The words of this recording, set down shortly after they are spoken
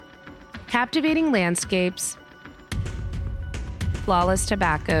Captivating landscapes, flawless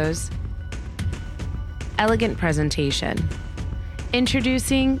tobaccos, elegant presentation.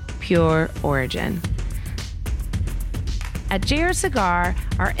 Introducing Pure Origin. At JR Cigar,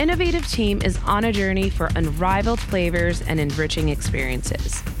 our innovative team is on a journey for unrivaled flavors and enriching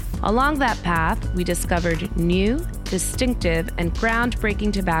experiences. Along that path, we discovered new, distinctive, and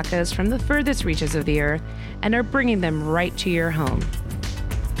groundbreaking tobaccos from the furthest reaches of the earth and are bringing them right to your home.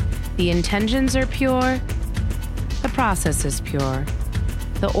 The intentions are pure, the process is pure,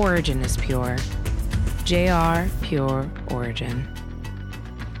 the origin is pure. JR Pure Origin.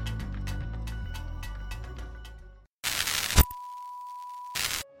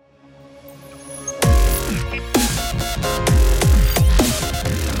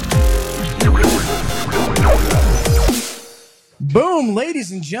 Boom,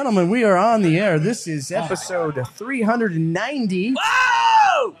 ladies and gentlemen, we are on the air. This is episode 390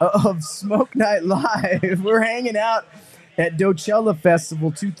 of Smoke Night Live. We're hanging out at Dochella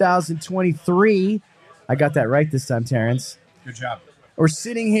Festival 2023. I got that right this time, Terence. Good job. We're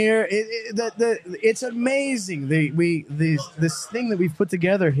sitting here. It's amazing. This thing that we've put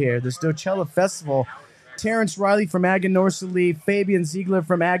together here, this Dochella Festival. Terence Reilly from Aganorsa Leaf, Fabien Zeigler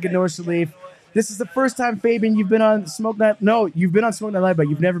from Aganorsa Leaf. This is the first time, Fabien, you've been on Smoke Night. No, you've been on Smoke Night Live, but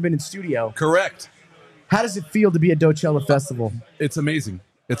you've never been in studio. Correct. How does it feel to be at Dochella Festival? It's amazing.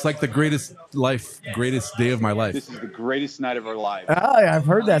 It's like the greatest day of my life. This is the greatest night of our lives. I've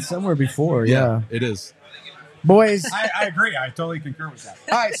heard that somewhere before. Yeah, it is. Boys. I agree. I totally concur with that.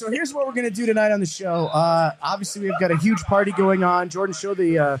 All right, so here's what we're going to do tonight on the show. Obviously, we've got a huge party going on. Jordan, show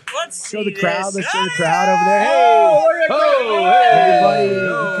the crowd. Let's show the crowd over there. Hey,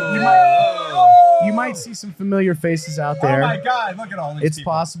 everybody. You might see some familiar faces out there. Oh, my God. Look at all these It's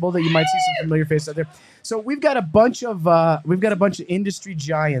people. possible that you might see some familiar faces out there. So we've got a bunch of industry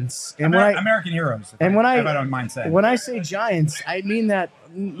giants. And American heroes. If I don't mind saying. When I say giants, I mean that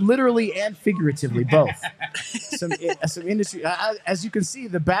literally and figuratively, both. some industry, as you can see,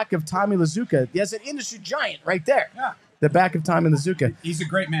 the back of Tommy Lazuka. There's an industry giant right there. Yeah. The back of Tommy Lazuka. He's a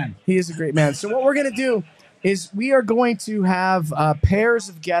great man. He is a great man. So what we're going to do is we are going to have pairs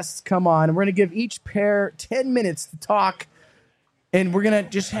of guests come on, and we're going to give each pair 10 minutes to talk, and we're going to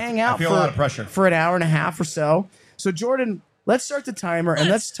just hang out a lot of pressure. for an hour and a half or so. So, Jordan, let's start the timer, and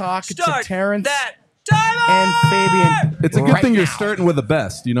let's talk to Terence and Fabien. It's a good thing you're starting with the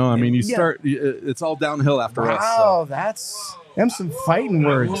best. You know, I mean, it's all downhill after us. Wow, that's some fighting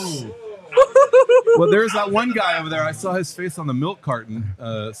words. Well, there's that one guy over there. I saw his face on the milk carton.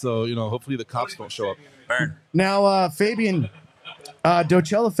 So, hopefully the cops don't show up. Burn. Now, Fabien,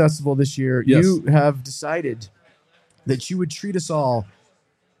 Dochella Festival this year, yes. You have decided that you would treat us all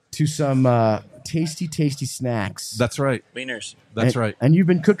to some tasty, tasty snacks. That's right. Wieners. That's right. And you've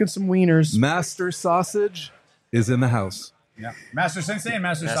been cooking some wieners. Master Sausage is in the house. Yeah. Master Sensei and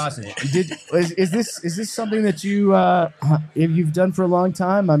Master Sausage. Is this something that you've done for a long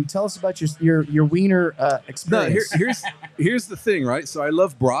time? Tell us about your wiener experience. No, here's the thing, right? So I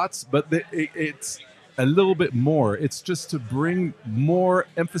love brats, but it's a little bit more. It's just to bring more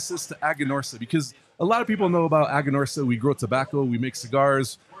emphasis to Aganorsa, because a lot of people know about Aganorsa. We grow tobacco, we make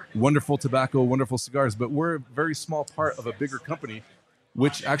cigars, wonderful tobacco, wonderful cigars, but we're a very small part of a bigger company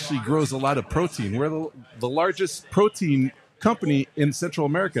which actually grows a lot of protein. We're the largest protein company in Central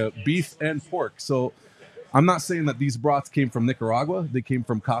America, beef and pork. So I'm not saying that these brats came from Nicaragua. They came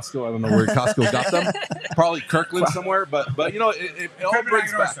from Costco. I don't know where Costco got them. Probably Kirkland somewhere. But it all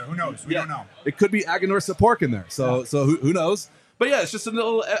brings back. Who knows? We don't know. It could be Aganorsa pork in there. So who knows? But yeah, it's just a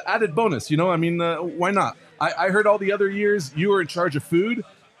little added bonus. I mean, why not? I heard all the other years you were in charge of food.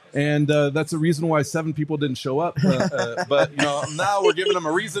 And that's the reason why 7 people didn't show up. But now we're giving them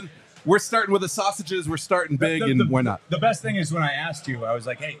a reason. We're starting with the sausages. We're starting big, and why not? The best thing is when I asked you, I was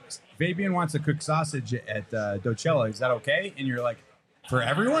like, hey, Fabien wants to cook sausage at Dochella. Is that okay? And you're like, for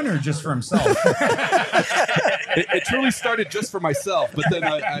everyone or just for himself? It truly started just for myself, but then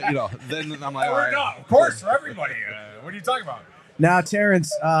then I'm like, all right. No, of course, for everybody. What are you talking about? Now,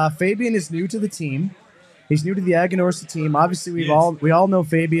 Terence, Fabien is new to the team. He's new to the Aganorsa team. Obviously, we all know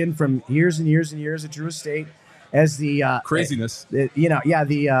Fabien from years and years and years at Drew Estate as the craziness. The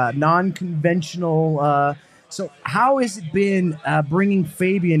non-conventional. So, how has it been bringing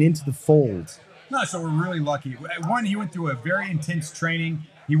Fabien into the fold? No, so we're really lucky. One, he went through a very intense training.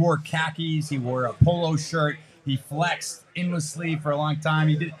 He wore khakis. He wore a polo shirt. He flexed endlessly for a long time.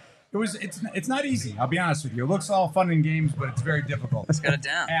 It's not easy. I'll be honest with you. It looks all fun and games, but it's very difficult. He's got it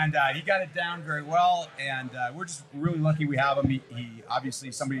down. And he got it down very well. And we're just really lucky we have him. He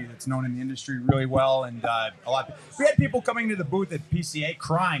obviously somebody that's known in the industry really well. And we had people coming to the booth at PCA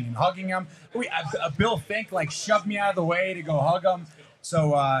crying and hugging him. Bill Fink shoved me out of the way to go hug him.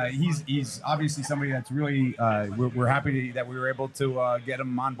 So he's obviously somebody that's really we're happy that we were able to get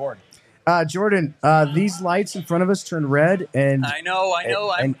him on board. Jordan, these lights in front of us turn red, and I know.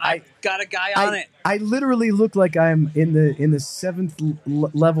 I've got a guy on it. I literally look like I'm in the seventh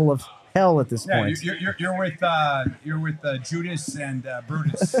level of hell at this point. You're with Judas and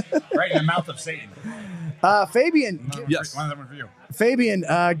Brutus, right in the mouth of Satan. Fabien, yes, one of them for you. Fabien,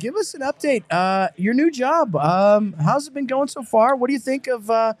 give us an update. Your new job, how's it been going so far? What do you think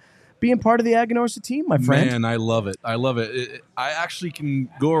of being part of the Aganorsa team, my friend? Man, I love it. I actually can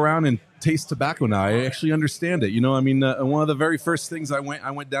go around and taste tobacco now. I actually understand it. One of the very first things I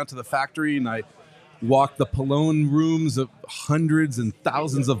went down to the factory and I walked the Polone rooms of hundreds and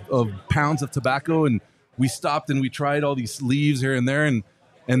thousands of pounds of tobacco, and we stopped and we tried all these leaves here and there,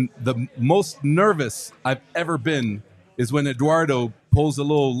 and the most nervous I've ever been is when Eduardo pulls a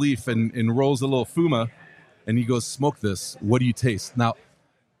little leaf and rolls a little fuma, and he goes, "Smoke this. What do you taste?" Now,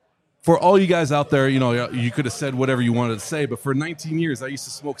 for all you guys out there, you could have said whatever you wanted to say, but for 19 years, I used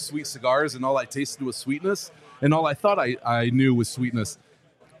to smoke sweet cigars, and all I tasted was sweetness, and all I thought I knew was sweetness.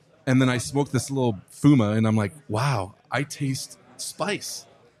 And then I smoked this little fuma, and I'm like, wow, I taste spice.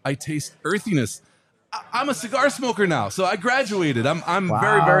 I taste earthiness. I'm a cigar smoker now, so I graduated. I'm Wow.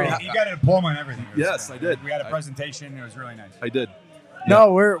 very, very happy. You got a diploma and everything. Yes, I did. We had a presentation. It was really nice. I did.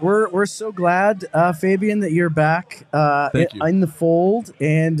 No, we're so glad, Fabien, that you're back Thank you. in the fold,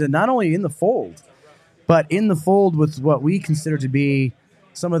 and not only in the fold, but in the fold with what we consider to be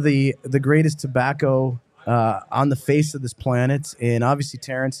some of the greatest tobacco on the face of this planet. And obviously,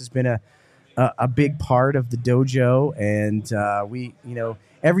 Terence has been a big part of the dojo, and we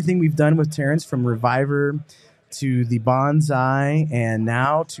everything we've done with Terence, from Reviver to the Bonsai, and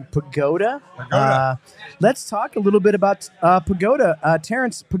now to Pagoda. Let's talk a little bit about Pagoda.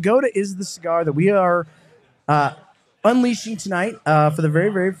 Terence, Pagoda is the cigar that we are unleashing tonight for the very,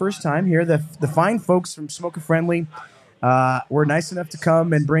 very first time here. The fine folks from Smoker Friendly were nice enough to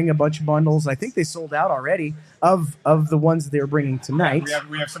come and bring a bunch of bundles. I think they sold out already of the ones they were bringing tonight.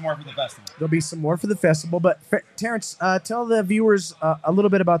 We have some more for the festival. There'll be some more for the festival. But Terence, tell the viewers a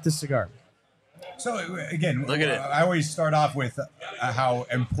little bit about this cigar. So again, Look at it. I always start off with how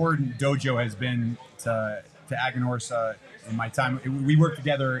important dojo has been to Aganorsa in my time. We worked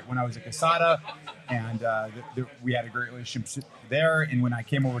together when I was at Casada, and we had a great relationship there. And when I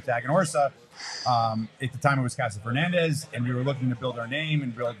came over to Aganorsa, at the time it was Casa Fernandez, and we were looking to build our name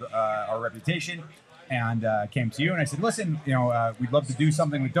and build our reputation. And came to you, and I said, "Listen, we'd love to do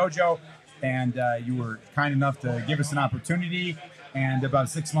something with dojo," and you were kind enough to give us an opportunity. And about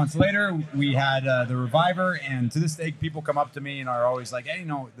 6 months later, we had the Reviver, and to this day, people come up to me and are always like, "Hey,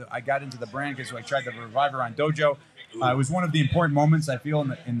 I got into the brand because I tried the Reviver on Dojo." It was one of the important moments I feel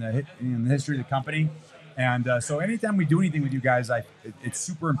in the history of the company, and so anytime we do anything with you guys, it's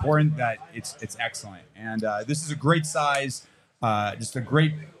super important that it's excellent. And this is a great size, just a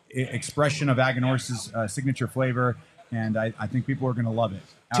great expression of Aganorsa's signature flavor, and I think people are going to love it.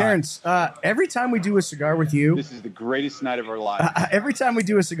 Terence, every time we do a cigar with you, This is the greatest night of our lives. every time we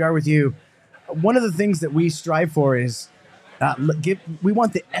do a cigar with you, one of the things that we strive for is we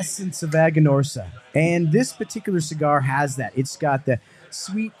want the essence of Aganorsa. And this particular cigar has that. It's got the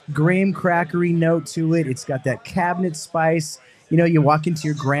sweet graham crackery note to it. It's got that cabinet spice. You walk into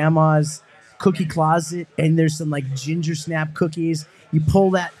your grandma's cookie closet and there's some ginger snap cookies. You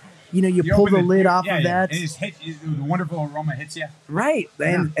pull that. You pull the lid off of that. And the wonderful aroma hits you. Right.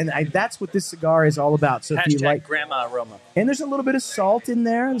 And that's what this cigar is all about. So if you like grandma aroma. And there's a little bit of salt in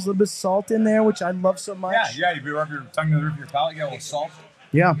there. There's a little bit of salt in there, which I love so much. Yeah. If you rub your tongue to the roof of your palate, you get a little salt.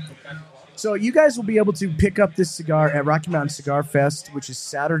 Yeah. So you guys will be able to pick up this cigar at Rocky Mountain Cigar Fest, which is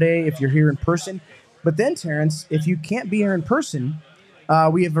Saturday if you're here in person. But then, Terence, if you can't be here in person,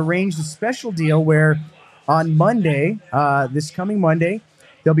 we have arranged a special deal where on Monday, this coming Monday,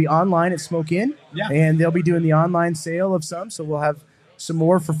 they'll be online at Smoke Inn, and they'll be doing the online sale of some. So we'll have some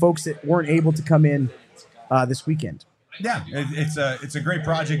more for folks that weren't able to come in this weekend. Yeah, it's a great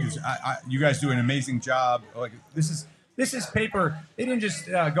project. You guys do an amazing job. This is paper. They didn't just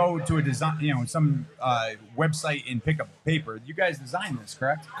go to a design, some website and pick up paper. You guys designed this,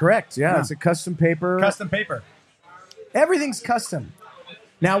 correct? Correct. Yeah, it's a custom paper. Custom paper. Everything's custom.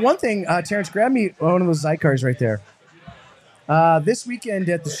 Now, one thing, Terence, grab me one of those Zykars right there. This weekend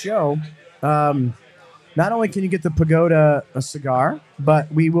at the show, not only can you get the Pagoda cigar,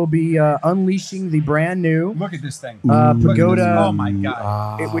 but we will be unleashing the brand new Look at this thing. Pagoda. Oh my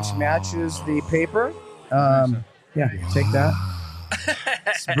God! Which matches the paper. Yeah, take that.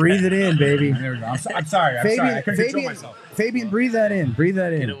 Just breathe it in, baby. There we go. I'm sorry. I couldn't control myself. Fabian, breathe that in. Breathe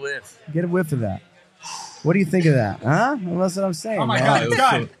that in. Get a whiff. Get a whiff of that. What do you think of that? Huh? Well, that's what I'm saying. Oh my man. God! It's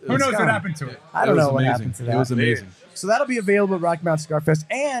gone. Who knows gone. what happened to it? I don't know what amazing. happened to that. It was amazing. So that'll be available at Rocky Mountain Cigar Fest,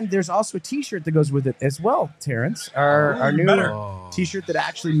 and there's also a T-shirt that goes with it as well, Terrence. Our new T-shirt that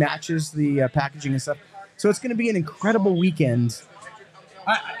actually matches the packaging and stuff. So it's going to be an incredible weekend.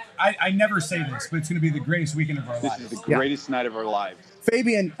 I never say this, but it's going to be the greatest weekend of our lives. This is the greatest night of our lives.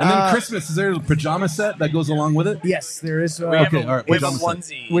 Fabien. And then Christmas, is there a pajama set that goes along with it? Yes, there is. We have a pajama set.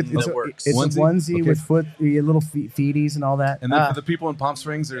 onesie that works. It's Onesie? a onesie Okay. with little feeties and all that. And then for the people in Palm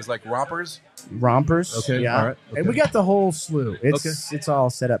Springs, there's like rompers. Rompers. Okay, Yeah. all right, okay. And we got the whole slew. It's all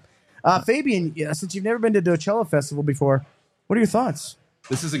set up. Fabien, since you've never been to Dochella Festival before, what are your thoughts?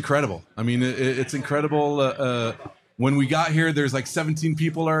 This is incredible. I mean, it's incredible. When we got here, there's like 17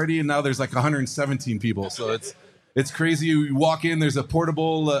 people already, and now there's like 117 people. So it's crazy. You walk in, there's a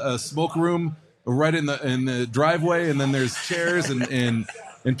portable smoke room right in the driveway, and then there's chairs and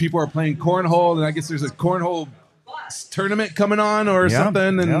people are playing cornhole, and I guess there's a cornhole tournament coming on or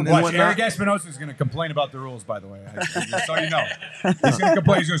something. And Watch, whatnot. Erik Espinosa is going to complain about the rules, by the way. Just so you know. He's going to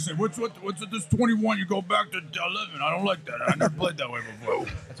complain. He's going to say, what's with this 21? You go back to 11. I don't like that. I never played that way before.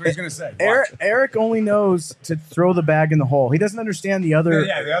 That's what he's going to say. Eric only knows to throw the bag in the hole. He doesn't understand the other,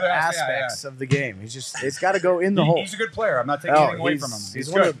 the other aspects of the game. It's got to go in the hole. He's a good player. I'm not taking anything away from him. He's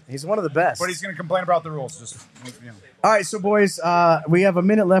good. He's one of the best. But he's going to complain about the rules. Just, All right, so boys, we have a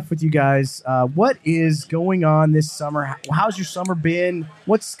minute left with you guys. What is going on this summer? How's your summer been?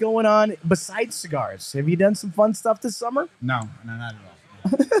 What's going on besides cigars? Have you done some fun stuff this summer? No, not at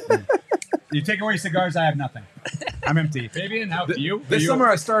all. You take away cigars, I have nothing. I'm empty. Fabien, how you? This summer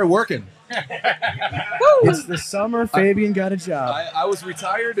I started working. It's the summer Fabien got a job. I was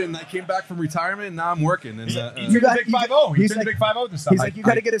retired and I came back from retirement and now I'm working. And He's the big 5-0. He's the big 5-0 this summer. He's like, you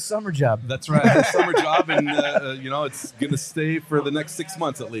got to get a summer job. That's right. I had a summer job, and it's gonna stay for the next 6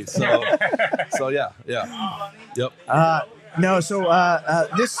 months at least. So yeah, yep.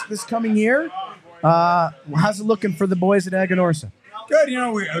 This coming year, how's it looking for the boys at Aganorsa? Good.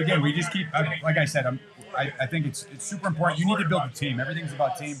 We just keep, like I said, I think it's super important. You need to build a team. Everything's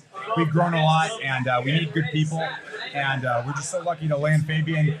about team. We've grown a lot, and we need good people. And we're just so lucky to land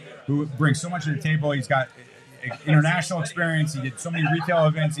Fabien, who brings so much to the table. He's got international experience. He did so many retail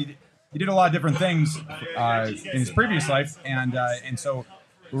events. He did a lot of different things in his previous life, and so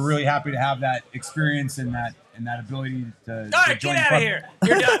we're really happy to have that experience and that ability to. All right, join get the out club. of here.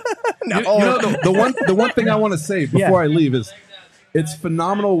 You're done. The one thing I want to say before I leave is, it's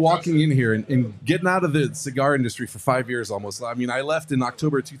phenomenal walking in here and getting out of the cigar industry for 5 years almost. I mean, I left in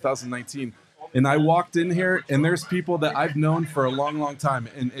October 2019, and I walked in here, and there's people that I've known for a long, long time,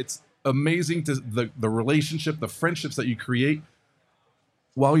 and it's amazing to the relationship, the friendships that you create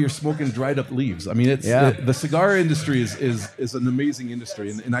while you're smoking dried up leaves. I mean, the cigar industry is an amazing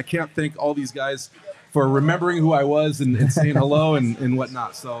industry, and I can't thank all these guys for remembering who I was and saying hello and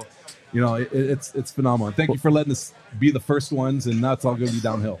whatnot. So. It's phenomenal. Thank you for letting us be the first ones, and now it's all going to be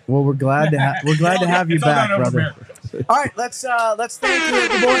downhill. Well, we're glad to have you back, brother. All right, let's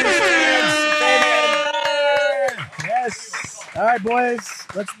thank the boys. Yes. All right, boys.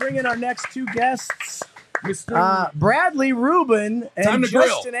 Let's bring in our next two guests. Bradley Rubin and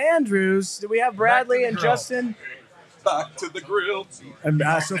Justin Andrews. Do we have Bradley and Justin? Back to the grill.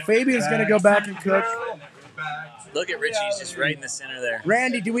 So Fabian's going to go back and cook. Look at Richie's just right in the center there.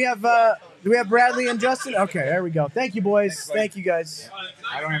 Randy, do we have Bradley and Justin? Okay, there we go. Thank you, boys. Thank you, guys.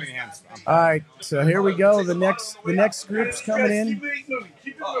 I don't have any hands. All right, so here we go. The next group's coming in.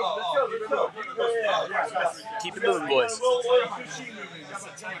 Keep it moving, boys.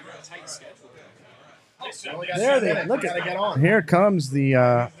 There they look at. Here comes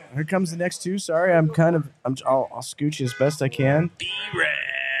the next two. Sorry, I'll scooch as best I can.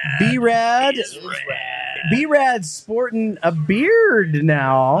 B-Rad. B-Rad's sporting a beard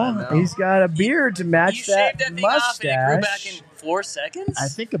now. He's got a beard to match that mustache. Off and it grew back in 4 seconds? I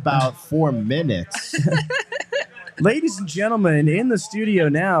think about 4 minutes. Ladies and gentlemen, in the studio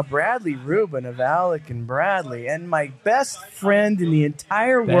now, Bradley Rubin of Alec and Bradley, and my best friend in the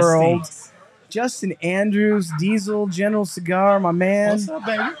entire world, Justin Andrews, Diesel, General Cigar, my man. What's up,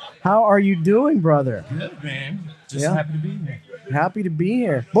 baby? How are you doing, brother? Good, man. Just happy to be here. Happy to be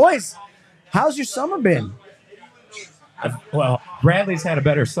here. Boys, how's your summer been? Well, Bradley's had a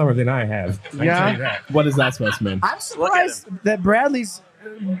better summer than I have. I can tell you that. What is that supposed to mean? I'm surprised that Bradley's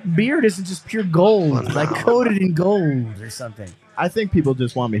beard isn't just pure gold, like coated in gold or something. I think people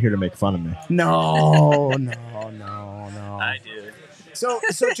just want me here to make fun of me. No. I do. So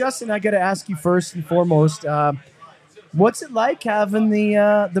Justin, I got to ask you first and foremost, what's it like having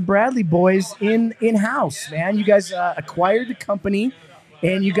the Bradley boys in house, man? You guys acquired the company,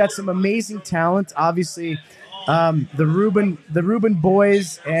 and you got some amazing talent. Obviously, the Rubin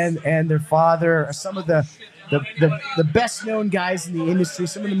boys and their father are some of the best known guys in the industry,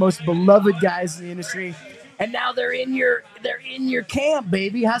 some of the most beloved guys in the industry. And now they're in your camp,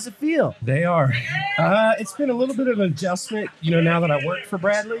 baby. How's it feel? They are. It's been a little bit of an adjustment, now that I work for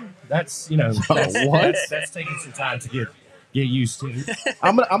Bradley. That's that's taking some time to get used to.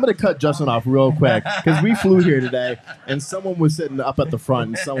 I'm gonna cut Justin off real quick because we flew here today and someone was sitting up at the front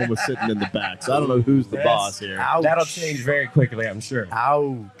and someone was sitting in the back. So I don't know who's the boss here. Ouch. That'll change very quickly, I'm sure.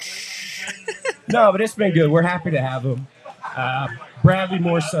 Ouch. No, but it's been good. We're happy to have them. Bradley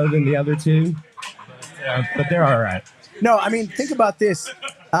more so than the other two, but they're all right. No, I mean, think about this.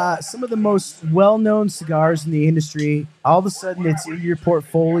 Some of the most well-known cigars in the industry, all of a sudden it's in your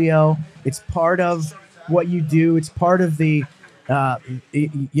portfolio. It's part of what you do. It's part of the,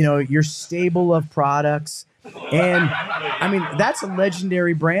 your stable of products. And, I mean, that's a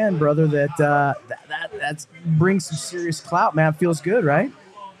legendary brand, brother, that brings some serious clout, man. Feels good, right?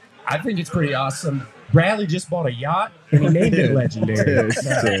 I think it's pretty awesome. Bradley just bought a yacht, and he named it Legendary.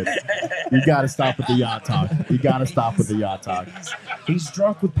 Dude. You got to stop with the yacht talk. He's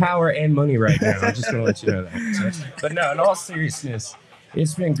drunk with power and money right now. I'm just going to let you know that. So, but no, in all seriousness,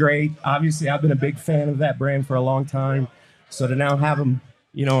 it's been great. Obviously, I've been a big fan of that brand for a long time. So to now have them,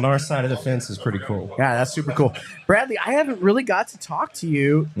 on our side of the fence is pretty cool. Yeah, that's super cool. Bradley, I haven't really got to talk to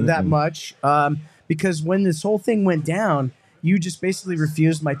you that much because when this whole thing went down, you just basically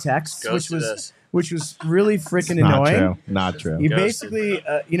refused my texts, which was really freaking annoying. Not true. You basically,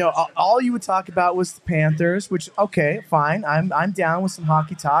 all you would talk about was the Panthers, which, okay, fine. I'm down with some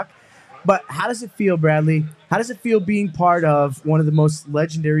hockey talk. But how does it feel, Bradley? How does it feel being part of one of the most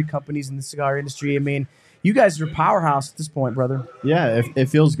legendary companies in the cigar industry? I mean, you guys are a powerhouse at this point, brother. Yeah, it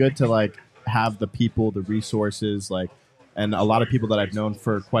feels good to have the people, the resources, and a lot of people that I've known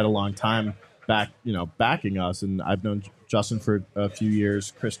for quite a long time backing us. And I've known Justin for a few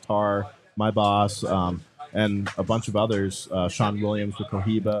years, Chris Tarr, my boss, and a bunch of others, Sean Williams with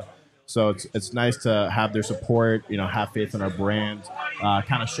Cohiba. So it's nice to have their support, have faith in our brand,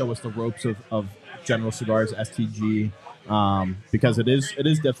 kind of show us the ropes of General Cigars, STG, because it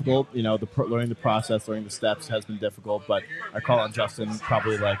is difficult. Learning the process, learning the steps has been difficult. But I call on Justin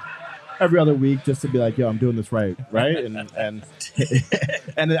probably every other week just to be like, yo, I'm doing this right, and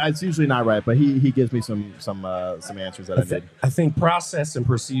and it's usually not right, but he gives me some answers that I need. I think process and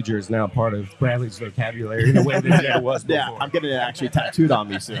procedure is now part of Bradley's vocabulary in a way that it never was before. Yeah, I'm getting it actually tattooed on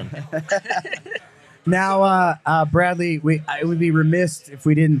me soon. Now, Bradley, it would be remiss if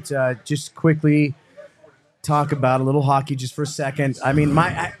we didn't just quickly talk about a little hockey just for a second. I mean,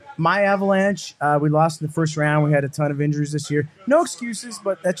 my Avalanche, we lost in the first round. We had a ton of injuries this year. No excuses,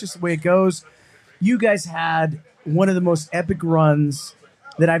 but that's just the way it goes. You guys had one of the most epic runs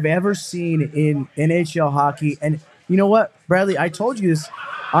that I've ever seen in NHL hockey. And you know what, Bradley? I told you this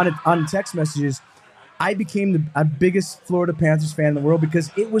on text messages. I became the biggest Florida Panthers fan in the world because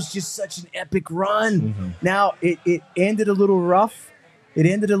it was just such an epic run. Mm-hmm. Now, it ended a little rough.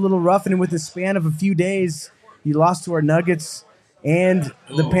 And with the span of a few days, you lost to our Nuggets, and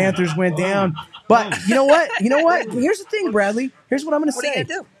the Panthers went down. But you know what? Here's the thing, Bradley. Here's what I'm going to say. What are you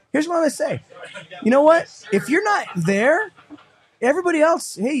going to do? Here's what I'm going to say. You know what? If you're not there, everybody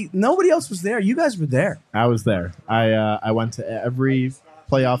else, hey, nobody else was there. You guys were there. I was there. I went to every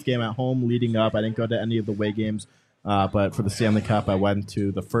playoff game at home leading up. I didn't go to any of the away games, but for the Stanley Cup, I went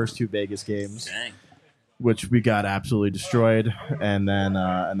to the first two Vegas games. Dang. Which we got absolutely destroyed, and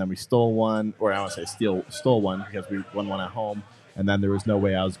then we stole one, or I don't want to say stole one because we won one at home, and then there was no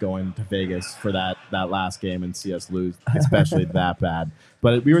way I was going to Vegas for that last game and see us lose, especially that bad.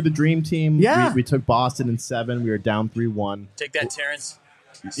 But we were the dream team. Yeah, we took Boston in 7. We were down 3-1. Take that, Terrence.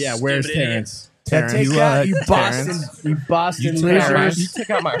 Yeah, where's Terrence? Take that, you Boston losers. You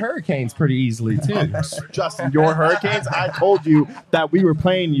took out my Hurricanes pretty easily too. Justin, your Hurricanes. I told you that we were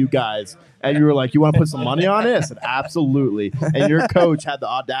playing you guys. And you were like, you want to put some money on it? I said, absolutely. And your coach had the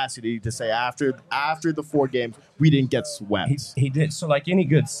audacity to say after the 4 games, we didn't get swept. He did. So like any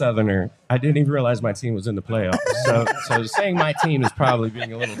good Southerner, I didn't even realize my team was in the playoffs. So saying my team is probably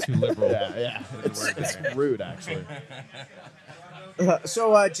being a little too liberal. Yeah. It's rude, actually.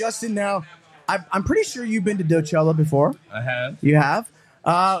 So, Justin, now, I'm pretty sure you've been to Dochella before. I have. You have?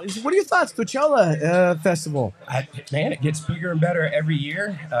 What are your thoughts, Dochella Festival? Man, it gets bigger and better every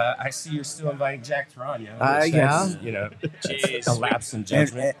year. I see you're still inviting Jack Theron. Yeah. It's a lapse in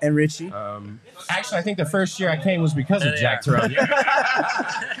judgment. And Richie. Actually, I think the first year I came was because of Jack Theron.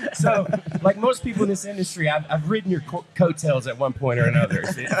 So, like most people in this industry, I've ridden your coattails at one point or another.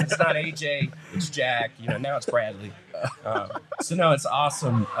 If it's not AJ, it's Jack. Now it's Bradley. So no, it's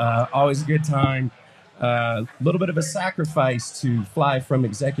awesome. Always a good time. A little bit of a sacrifice to fly from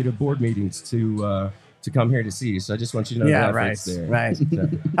executive board meetings to come here to see you. So I just want you to know the effort's there.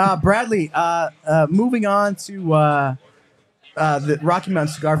 Right. Bradley, moving on to the Rocky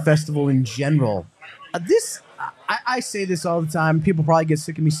Mountain Cigar Festival in general. I say this all the time. People probably get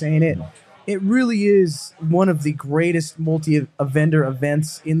sick of me saying it. It really is one of the greatest multi-vendor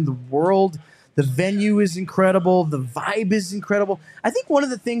events in the world. The venue is incredible. The vibe is incredible. I think one of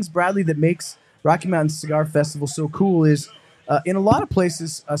the things, Bradley, that makes Rocky Mountain Cigar Festival so cool is in a lot of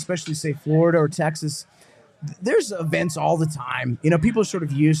places, especially say Florida or Texas, there's events all the time. People are sort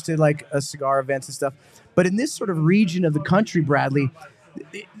of used to like cigar events and stuff. But in this sort of region of the country, Bradley,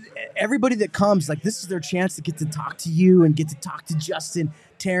 everybody that comes, like this is their chance to get to talk to you and get to talk to Justin,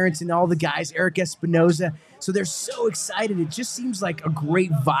 Terence, and all the guys, Erik Espinosa. So they're so excited. It just seems like a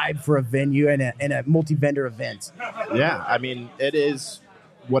great vibe for a venue and a multi-vendor event. Yeah, I mean, it is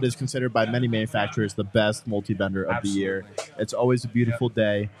what is considered by many manufacturers the best multi-vendor of the year. It's always a beautiful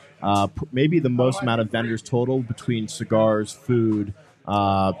day. Maybe the most amount of vendors total between cigars, food,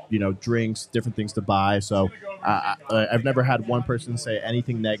 drinks, different things to buy. So I've never had one person say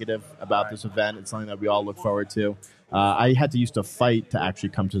anything negative about this event. It's something that we all look forward to. I had to used to fight to actually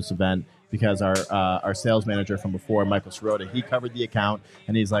come to this event because our sales manager from before, Michael Sirota, he covered the account,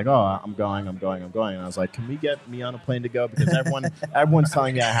 and he's like, oh, I'm going. And I was like, can we get me on a plane to go? Because everyone's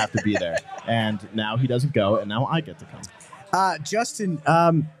telling me I have to be there. And now he doesn't go, and now I get to come. Justin,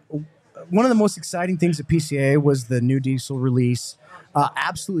 one of the most exciting things at PCA was the new Diesel release.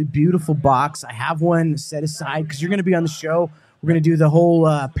 Absolutely beautiful box. I have one set aside because you're going to be on the show. We're going to do the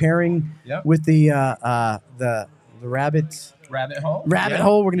whole pairing with the rabbit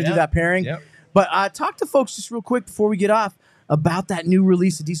hole. We're going to do that pairing. Yep. But talk to folks just real quick before we get off about that new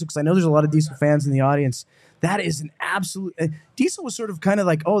release of Diesel, because I know there's a lot of Diesel fans in the audience. That is an absolute Diesel was sort of kind of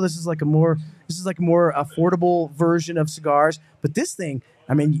like, this is like a more affordable version of cigars. But this thing,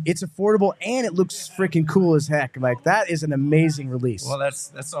 I mean, it's affordable and it looks freaking cool as heck. Like that is an amazing release. Well,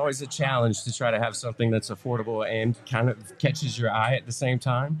 that's always a challenge to try to have something that's affordable and kind of catches your eye at the same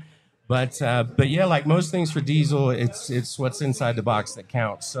time. But yeah, like most things for Diesel, it's what's inside the box that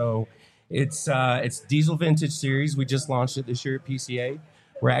counts. So it's Diesel Vintage Series. We just launched it this year at PCA.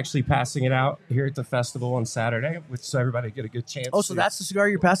 We're actually passing it out here at the festival on Saturday, so everybody get a good chance. Oh, so that's the cigar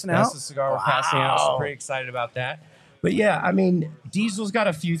you're passing out? That's the cigar we're passing out. So pretty excited about that. But yeah, I mean, Diesel's got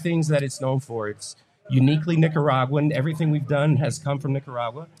a few things that it's known for. It's uniquely Nicaraguan. Everything we've done has come from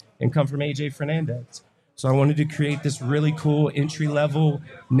Nicaragua and come from AJ Fernandez. So I wanted to create this really cool entry-level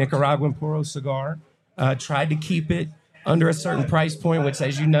Nicaraguan Puro cigar. Tried to keep it under a certain price point, which,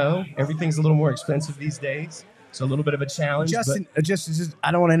 as you know, everything's a little more expensive these days. So a little bit of a challenge. Justin, just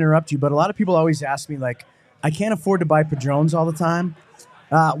I don't want to interrupt you, but a lot of people always ask me, like, I can't afford to buy Padrones all the time.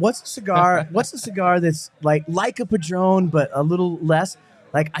 What's a cigar? What's a cigar that's like a Padron but a little less?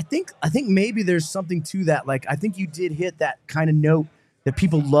 Like I think maybe there's something to that. Like I think you did hit that kind of note that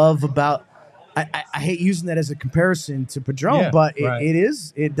people love about. I hate using that as a comparison to Padron, but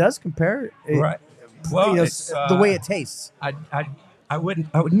it does compare. Right. Well, the way it tastes. I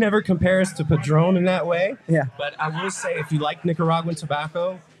would never compare us to Padron in that way. Yeah. But I will say, if you like Nicaraguan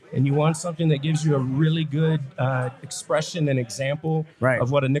tobacco and you want something that gives you a really good expression and example of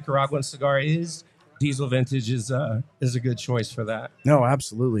what a Nicaraguan cigar is, Diesel Vintage is a good choice for that. No,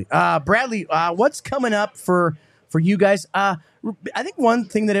 absolutely. Bradley, what's coming up for you guys? I think one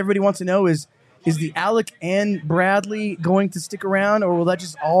thing that everybody wants to know is the Alec and Bradley going to stick around, or will that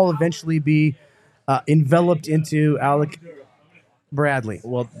just all eventually be enveloped into Alec Bradley?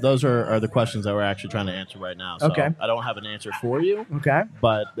 Well, those are the questions that we're actually trying to answer right now. So okay. I don't have an answer for you. Okay.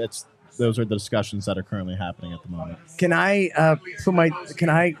 But those are the discussions that are currently happening at the moment. Can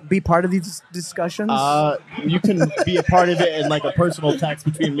I be part of these discussions? You can be a part of it in like a personal text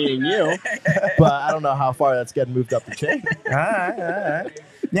between me and you, but I don't know how far that's getting moved up the chain. All right.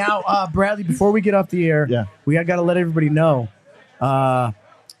 Now, Bradley, before we get off the air, we got to let everybody know.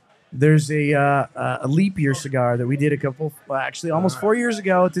 There's a leap year cigar that we did almost 4 years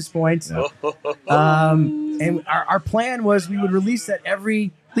ago at this point. And our plan was we would release that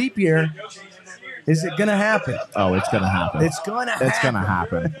every leap year. Is it going to happen? Oh, it's going to happen. It's going to happen. It's going to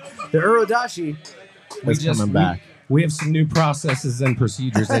happen. The Urodashi is coming back. We have some new processes and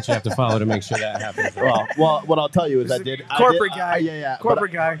procedures that you have to follow to make sure that happens. Well, what I'll tell you is Corporate guy.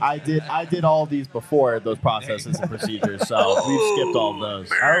 Corporate guy. I did all these before those processes and procedures, so we've skipped all of those.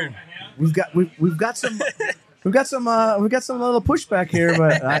 We've got some little pushback here,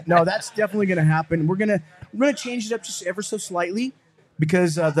 but no, that's definitely going to happen. We're gonna change it up just ever so slightly,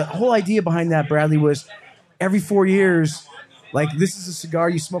 because the whole idea behind that, Bradley, was every 4 years. Like, this is a cigar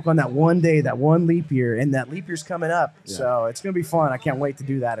you smoke on that one day, that one leap year, and that leap year's coming up. Yeah. So it's going to be fun. I can't wait to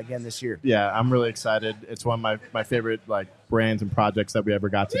do that again this year. Yeah, I'm really excited. It's one of my favorite brands and projects that we ever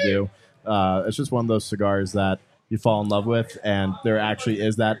got to do. It's just one of those cigars that you fall in love with, and there actually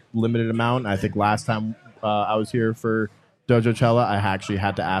is that limited amount. I think last time I was here for Dochella, I actually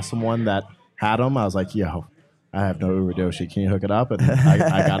had to ask someone that had them. I was like, yo, I have no Uradoshi. Can you hook it up? And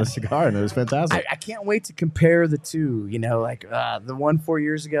I got a cigar, and it was fantastic. I can't wait to compare the two. The one 4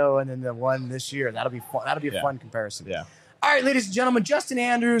 years ago and then the one this year. That'll be fun. That'll be a fun comparison. Yeah. All right, ladies and gentlemen, Justin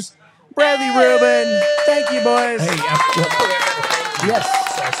Andrews, Bradley Rubin. Thank you, boys. Hey, yes,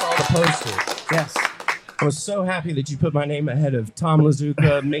 I saw the poster. Yes. I was so happy that you put my name ahead of Tom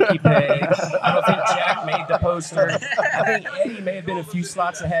Lazuka, Mickey Pegg. I don't think Jack made the poster. I think Eddie may have been a few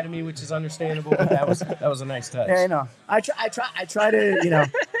slots ahead of me, which is understandable, but that was a nice touch. Yeah, I know. I try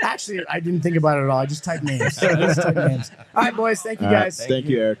to, actually, I didn't think about it at all. I just typed names. All right, boys. Thank you, guys. Thank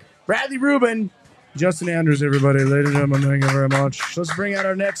you, Eric. Bradley Rubin, Justin Andrews, everybody. Ladies and gentlemen, thank you very much. Let's bring out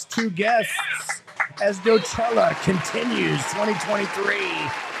our next two guests as Dochella continues 2023.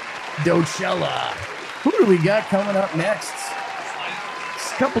 Dochella. Who do we got coming up next?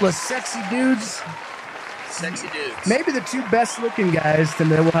 A couple of sexy dudes. Sexy dudes. Maybe the two best-looking guys that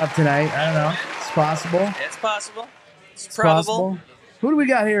we'll have tonight. I don't know. It's possible. It's possible. It's probable. Who do we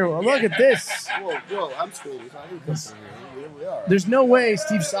got here? Well, look at this. Whoa, I'm screwed. Here we are. There's no way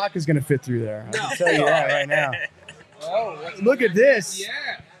Steve Saka is going to fit through there. I can tell you that right now. Look at this.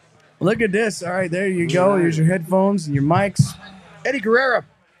 Yeah. Look at this. All right, there you go. Here's your headphones and your mics. Eddy Guerra,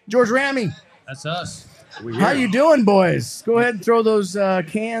 George Rami. That's us. How you doing, boys? Go ahead and throw those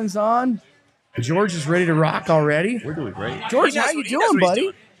cans on. George is ready to rock already. We're doing great. George, how you doing,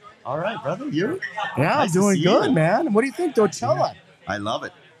 buddy? All right, brother. You? Yeah, I'm doing good, man. What do you think, Dochella? I love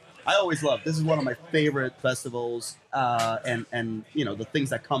it. I always love. This is one of my favorite festivals, and the things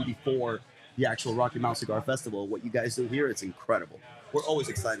that come before the actual Rocky Mountain Cigar Festival. What you guys do here, it's incredible. We're always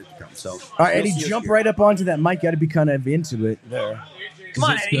excited to come. So, all right, Eddie, jump right up onto that mic. Got to be kind of into it there. Come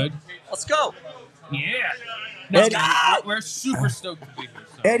on, Eddie. Good? Let's go. Yeah. Eddie, we're super stoked to be here.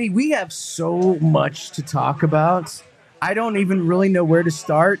 So. Eddie, we have so much to talk about. I don't even really know where to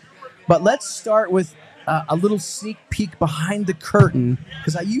start, but let's start with a little sneak peek behind the curtain,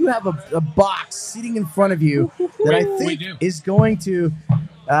 because you have a box sitting in front of you that I think is going to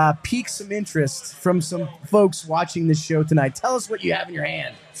pique some interest from some folks watching this show tonight. Tell us what you have in your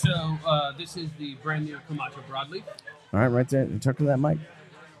hand. So this is the brand new Camacho Broadleaf. All right, right there. Talk to that mic.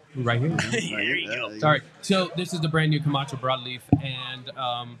 Right here. Here you go. Sorry. So this is the brand new Camacho Broadleaf, and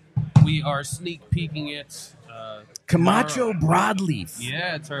we are sneak peeking it. Camacho Broadleaf.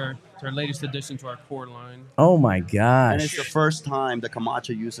 Yeah, it's our latest addition to our core line. Oh my gosh! And it's the first time the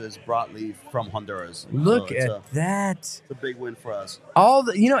Camacho uses broadleaf from Honduras. Look at that! It's a big win for us.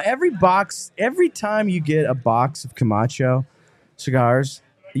 Every time you get a box of Camacho cigars,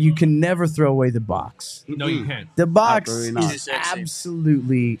 you can never throw away the box. No, you can't. The box is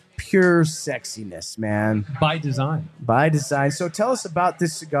absolutely pure sexiness, man. By design. By design. So tell us about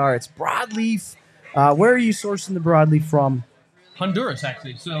this cigar. It's broadleaf. Where are you sourcing the broadleaf from? Honduras,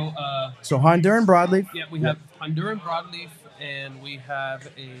 actually. So Honduran broadleaf? Yeah, we have Honduran broadleaf, and we have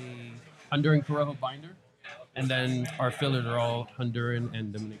a Honduran Corojo binder. And then our fillers are all Honduran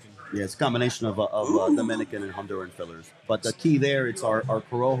and Dominican. Yeah, it's a combination of Dominican and Honduran fillers. But the key there, it's our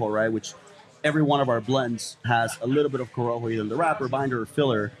Corojo, right? Which every one of our blends has a little bit of Corojo, either in the wrapper, binder, or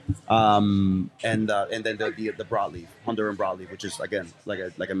filler. And then the broadleaf, Honduran broadleaf, which is, again,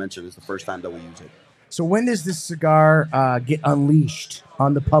 like I mentioned, is the first time that we use it. So when does this cigar get unleashed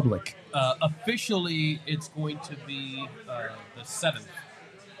on the public? Officially, it's going to be the 7th.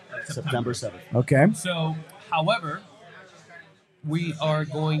 September 7th. Okay. So, however, we are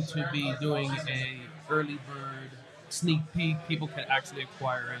going to be doing a early bird sneak peek. People can actually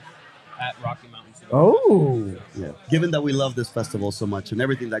acquire it at Rocky Mountain Cigar Oh. Yeah. Given that we love this festival so much and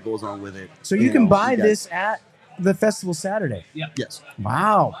everything that goes on with it. So you can buy this at the festival Saturday? Yeah. Yes.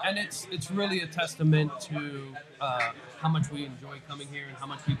 Wow. And it's really a testament to how much we enjoy coming here and how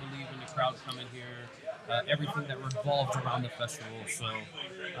much we believe in the crowds coming here. Everything that revolves around the festival. So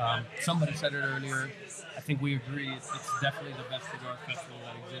somebody said it earlier. I think we agree. It's definitely the best cigar festival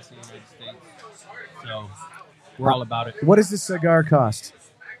that exists in the United States. So we're all about it. What does this cigar cost?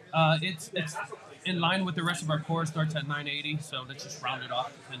 It's in line with the rest of our core. Starts at $9.80, so let's just round it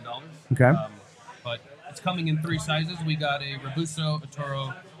off to $10. Okay. But it's coming in 3 sizes. We got a Robusto, a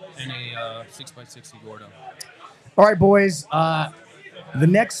Toro, and a 6x60 Gordo. All right, boys. The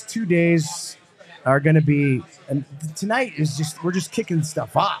next 2 days are going to be, and tonight is we're just kicking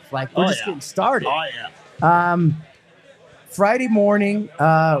stuff off. Like, we're just getting started. Oh, yeah. Friday morning,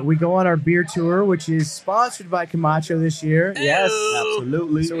 we go on our beer tour, which is sponsored by Camacho this year. Yes,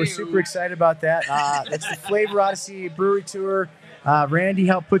 absolutely. So we're super excited about that. It's the Flavor Odyssey Brewery Tour. Randy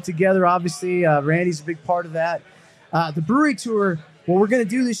helped put together, obviously. Randy's a big part of that. The brewery tour, what we're going to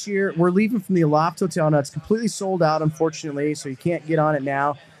do this year, we're leaving from the Aloft Hotel. Now, it's completely sold out, unfortunately, so you can't get on it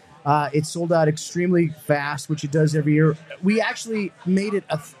now. It's sold out extremely fast, which it does every year. We actually made it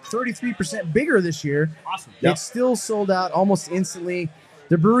a 33% bigger this year. Awesome. Yep. It's still sold out almost instantly.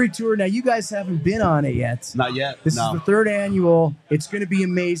 The brewery tour, now you guys haven't been on it yet. Not yet. This is the 3rd annual. It's going to be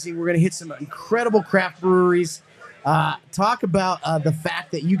amazing. We're going to hit some incredible craft breweries. Talk about the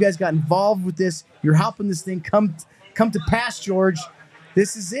fact that you guys got involved with this. You're helping this thing come to pass, George.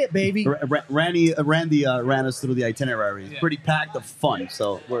 This is it, baby. Randy ran us through the itinerary. Yeah. Pretty packed of fun,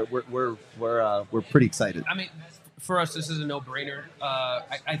 so we're pretty excited. I mean, for us, this is a no-brainer.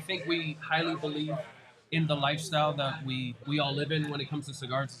 I think we highly believe in the lifestyle that we all live in when it comes to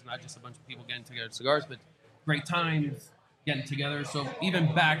cigars. It's not just a bunch of people getting together cigars, but great times getting together. So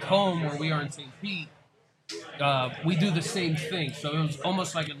even back home where we are in St. Pete, we do the same thing. So it was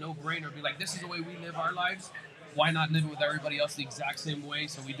almost like a no-brainer. Be like, this is the way we live our lives. Why not live it with everybody else the exact same way?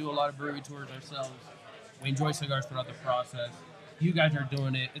 So we do a lot of brewery tours ourselves. We enjoy cigars throughout the process. You guys are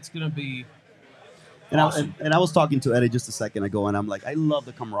doing it. It's going to be awesome. I was talking to Eddy just a second ago, and I'm like, I love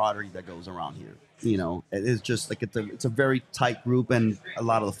the camaraderie that goes around here. You know, it's just like it's a very tight group, and a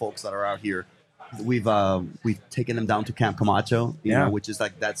lot of the folks that are out here, we've taken them down to Camp Camacho, you know, which is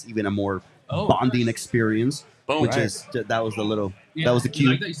like that's even a more bonding experience. Boom. Which is that was the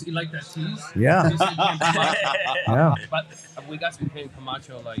cue. You like that tease? Yeah. Yeah. But we got some Camp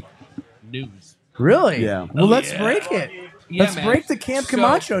Camacho like news. Really? Yeah. Well, let's break it. Yeah, Let's break the Camp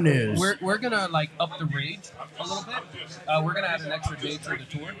Camacho news. We're gonna like up the rage a little bit. We're gonna add an extra day to the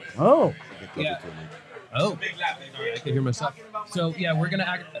tour. Oh. Yeah. Oh. Sorry, I can hear myself. So yeah, we're gonna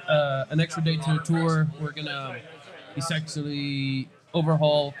add an extra day to the tour. We're gonna essentially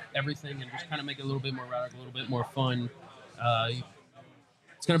overhaul everything and just kind of make it a little bit more radical, a little bit more fun.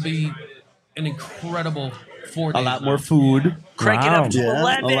 It's going to be an incredible 4 days. A lot more food. Crank it up to Yeah,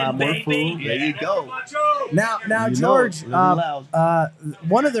 11, a lot more baby. food. There you go. Now, You George, know it. Loud.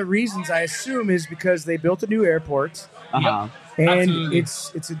 one of the reasons I assume is because they built a new airport, Uh-huh. and Absolutely.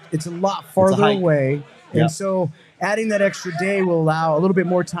 it's a lot farther hike. away, Yep. and so adding that extra day will allow a little bit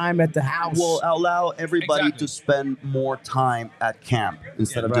more time at the house. Will allow everybody Exactly. to spend more time at camp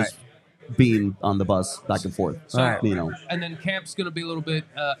instead of just being on the bus back and forth. So, You know. And then camp's going to be a little bit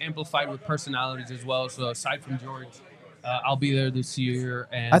amplified with personalities as well. So aside from George, I'll be there this year.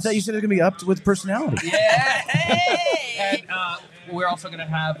 And I thought you said it was going to be up with personality. Yeah. And we're also going to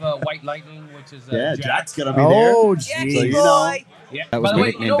have White Lightning, which is Jack's gonna be there. Oh, So geez. you know. Yeah. That was By the my way,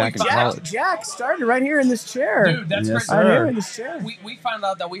 nickname you know, back in we college. Jack started right here in this chair. Dude, that's Yes, crazy. Right here sir. in this chair. We found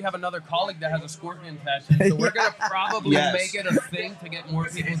out that we have another colleague that has a scorpion tattoo, so we're gonna probably Yes. make it a thing to get more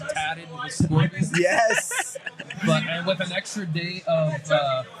people tatted with scorpions. Yes. But with an extra day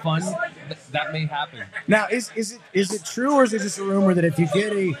of fun, that may happen. Now, is it true, or is it just a rumor that if you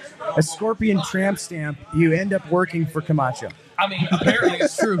get a scorpion tramp stamp, you end up working for Camacho? I mean, apparently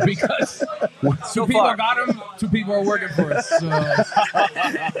it's true because two people got him, 2 people are working for us. So.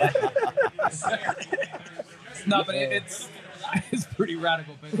 No, but it's pretty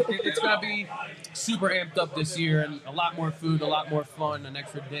radical. But it's gonna be super amped up this year, and a lot more food, a lot more fun, an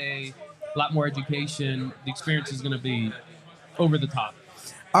extra day, a lot more education. The experience is gonna be over the top.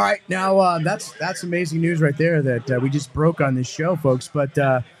 All right, now that's amazing news right there that we just broke on this show, folks. But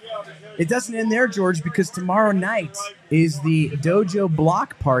it doesn't end there, George, because tomorrow night is the Dojo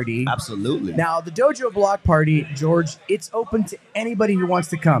Block Party. Absolutely. Now, the Dojo Block Party, George, it's open to anybody who wants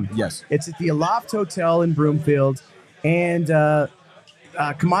to come. Yes. It's at the Aloft Hotel in Broomfield, and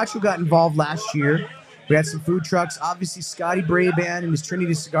Camacho got involved last year. We had some food trucks. Obviously, Scotty Braban and his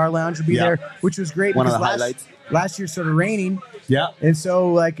Trinity Cigar Lounge will be there, which was great One of because the highlights. last year started raining. Yeah. And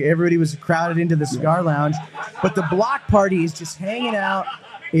so, like, everybody was crowded into the cigar lounge. But the block party is just hanging out.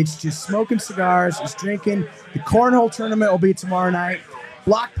 It's just smoking cigars. It's drinking. The cornhole tournament will be tomorrow night.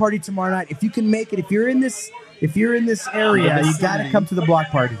 Block party tomorrow night. If you can make it, if you're in this area, you got to come to the block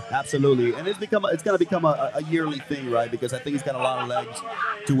party. Absolutely, and it's going to become a yearly thing, right? Because I think it's got a lot of legs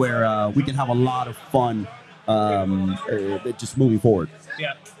to where we can have a lot of fun just moving forward.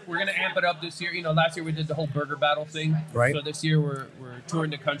 Yeah, we're gonna amp it up this year. You know, last year we did the whole burger battle thing. Right. So this year we're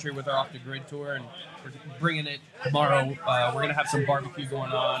touring the country with our Off the Grid tour, and we're bringing it tomorrow. We're gonna have some barbecue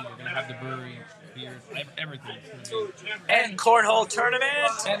going on. We're gonna have the brewery beers, everything. And cornhole tournament.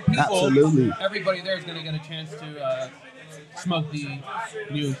 And people, Absolutely. everybody there is gonna get a chance to smoke the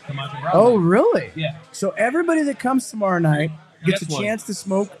new Camacho Broadleaf. Oh, really? Yeah. So everybody that comes tomorrow night gets Gets a one. chance to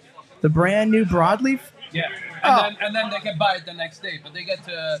smoke the brand new broadleaf. Yeah. Oh. And then they can buy it the next day, but they get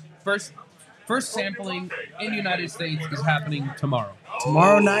to first sampling in the United States is happening tomorrow.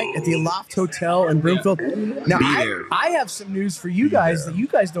 Tomorrow night at the Aloft Hotel in Broomfield. Now, Be there. I have some news for you guys that you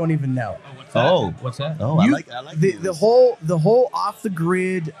guys don't even know. What's that? Oh. What's that? Oh, I You- like the this. whole off the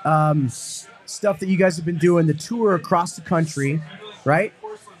grid stuff that you guys have been doing, the tour across the country, right?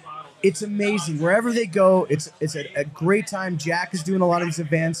 It's amazing. Wherever they go, it's a great time. Jack is doing a lot of these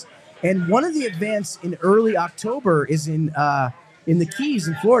events, and one of the events in early October is in the Keys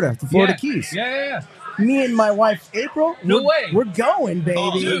in Florida, the Florida Keys. Yeah. Me and my wife April, No way. we're going, baby.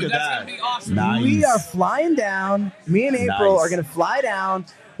 Oh, Dude, Look at that's that. gonna be awesome. Nice. We are flying down. Me and April Nice. are going to fly down.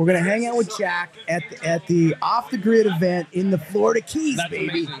 We're going to hang out with Jack at the Off the Grid event in the Florida Keys, That's baby.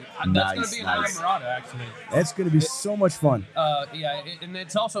 amazing. That's Nice, gonna be in nice. Alamorada, actually. That's going to be so much fun. And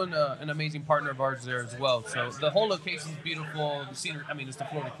it's also an amazing partner of ours there as well. So the whole location's beautiful. The scenery, I mean, it's the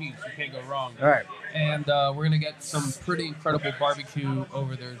Florida Keys. You can't go wrong. All right. And we're gonna get some pretty incredible barbecue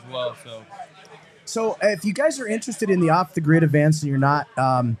over there as well. So if you guys are interested in the Off the Grid events and you're not,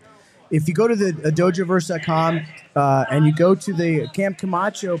 if you go to the dojoverse.com and you go to the Camp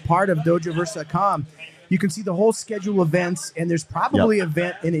Camacho part of dojoverse.com, you can see the whole schedule of events, and there's probably an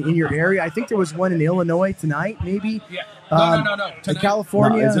event in your area. I think there was one in Illinois tonight, maybe. Yeah. No. Tonight, In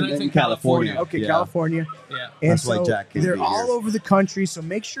California. No, Tonight's in California. Okay, Yeah. California. Yeah. And That's why so Jack can't they're be all here. over the country, so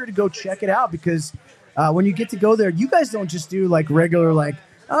make sure to go check it out because when you get to go there, you guys don't just do like regular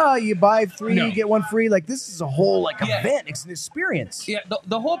you buy 3, No. you get 1 free. Like this is a whole Yeah. event. It's an experience. Yeah.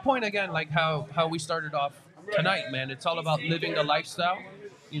 The whole point again, like how we started off tonight, man. It's all about living the lifestyle.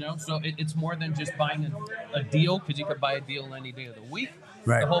 You know, so it's more than just buying a deal because you could buy a deal any day of the week.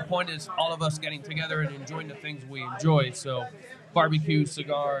 Right. The whole point is all of us getting together and enjoying the things we enjoy. So, barbecue,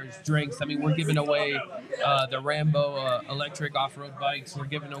 cigars, drinks. I mean, we're giving away the Rambo electric off-road bikes. We're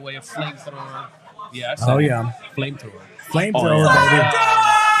giving away a flamethrower. Yeah. Oh, yeah. Flamethrower. Flamethrower,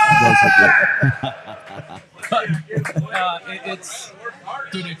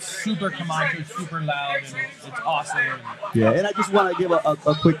 It's super Camacho, super loud, and it's awesome. Yeah, and I just want to give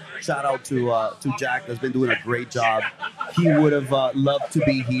a quick shout out to Jack that's been doing a great job. He would have loved to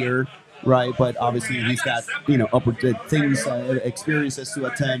be here, right? But obviously he's got things, experiences to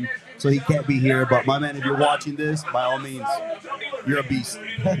attend, so he can't be here. But my man, if you're watching this, by all means, you're a beast.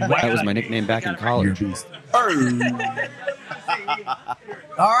 That was my nickname back in college. You're a beast.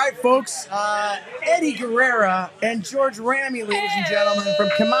 All right, folks. Eddy Guerra and George Rami, ladies and gentlemen, from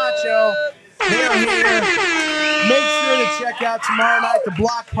Camacho. They are here. Make sure to check out tomorrow night the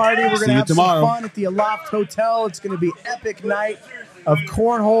block party. We're going See to you have some tomorrow. fun at the Aloft Hotel. It's going to be epic night of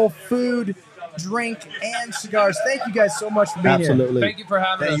cornhole, food, drink, and cigars. Thank you guys so much for being here. Absolutely. Thank you for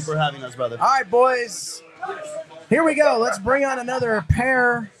having Thank us. you for having us, brother. All right, boys. Here we go. Let's bring on another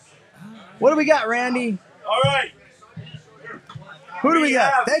pair. What do we got, Randy? All right. Who do we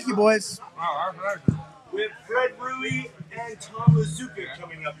got? have- Thank you, boys. We have Fred Rewey and Tom Lazuka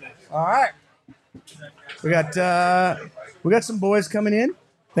coming up next. All right. We got some boys coming in.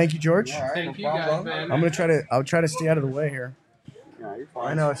 Thank you, George. Thank you guys, man. I'll try to stay out of the way here.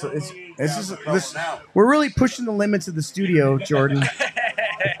 I know it's just this. We're really pushing the limits of the studio, Jordan.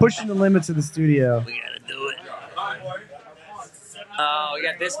 Pushing the limits of the studio. We gotta do it. Oh, we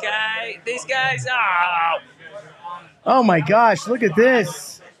got this guy. These guys. Oh. Oh my gosh! Look at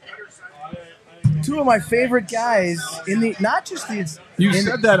this. Two of my favorite guys in the not just the. You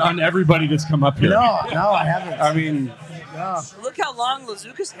said that on everybody that's come up here. No, I haven't. I mean, No. Look how long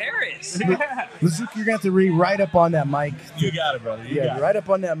Lazuka's hair is. Lazuka, you're gonna have to right up on that mic. you got it, brother. Yeah, right up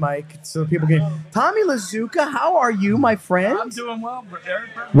on that mic so people can. Tommy Lazuka, how are you, my friend? I'm doing well, Eric.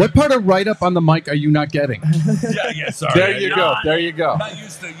 What part of right up on the mic are you not getting? Yeah, sorry. There you go. There you go. I'm not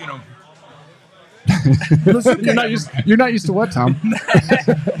used to, Lazuka, You're not used to what, Tom?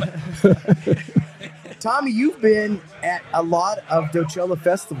 Tommy, you've been at a lot of Dochella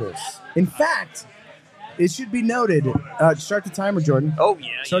festivals. In fact, it should be noted. Start the timer, Jordan. Oh, yeah.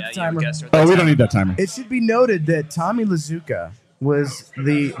 Start the timer. Oh, we don't need that timer. It should be noted that Tommy Lazuka was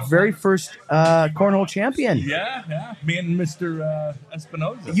the very first cornhole champion. Yeah. Me and Mr.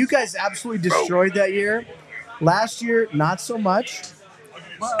 Espinosa. You guys absolutely destroyed that year. Last year, not so much.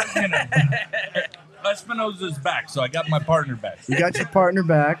 Well, Espinosa's back, so I got my partner back. You got your partner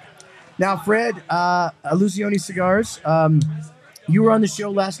back. Now, Fred, Illusione Cigars, you were on the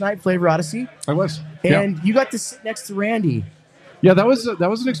show last night, Flavor Odyssey. I was. And you got to sit next to Randy. Yeah, that was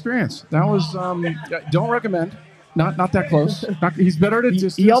an experience. That was don't recommend. Not that close. He's better at a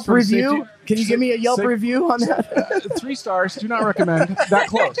distance. Yelp from review? safety. Can you give me a Yelp review on that? 3 stars. Do not recommend. That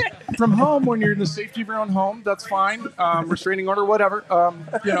close. From home, when you're in the safety of your own home, that's fine. Restraining order, whatever.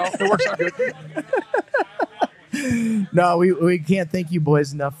 It works out good. No, we can't thank you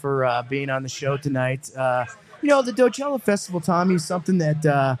boys enough for being on the show tonight. The Dochella Festival, Tommy, is something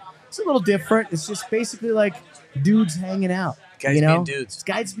that it's a little different. It's just basically like dudes hanging out. Guys being dudes. It's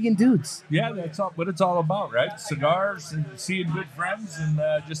guys being dudes. Yeah, that's what it's all about, right? Cigars and seeing good friends and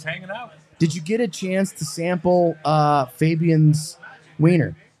just hanging out. Did you get a chance to sample Fabian's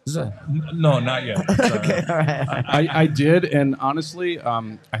wiener? No, not yet. Okay, all right. I did, and honestly,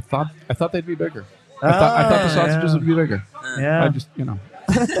 I thought they'd be bigger. I thought the sausages would be bigger. Yeah. I just,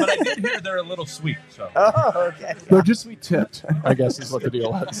 But I did hear they're a little sweet. So. Oh, okay. They're just sweet tipped, I guess is what the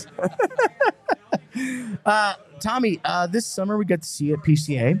deal was. Tommy, this summer we got to see you at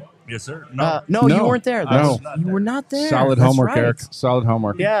PCA. Yes, sir. No, No. you weren't there. No. You were not there. Solid That's homework, right. Eric. Solid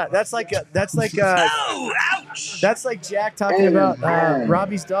homework. Yeah, that's like Oh, ouch! that's like Jack talking about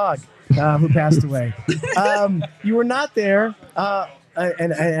Robbie's dog who passed away. You were not there,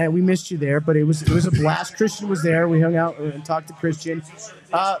 and we missed you there, but it was a blast. Christian was there. We hung out and talked to Christian.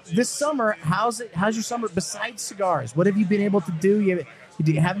 This summer, how's your summer besides cigars? What have you been able to do? You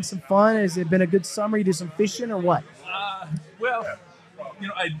having some fun? Has it been a good summer? You did some fishing or what?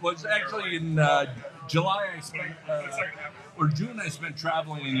 I was actually in July. I spent or June. I spent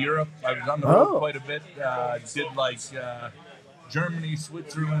traveling in Europe. I was on the road quite a bit. Did Germany,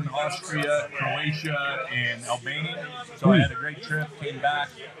 Switzerland, Austria, Croatia, and Albania. So I had a great trip. Came back,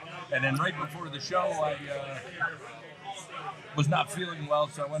 and then right before the show, I was not feeling well,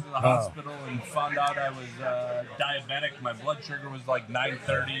 so I went to the hospital and found out I was diabetic. My blood sugar was like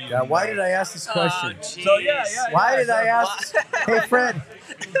 930. Yeah, why did I ask this question? So Why did I ask? Hey, Fred.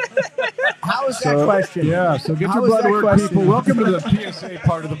 How was that question? Yeah, so get your blood work, people. Welcome to the PSA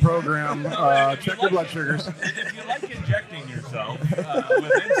part of the program. Check your blood sugars. If you like injecting yourself with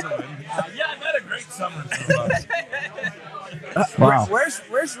insulin, I've had a great summer so far. Wow.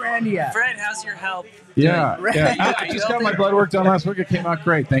 Where's Randy at? Fred, how's your health? Yeah. Doing? I just got my blood work done last week. It came out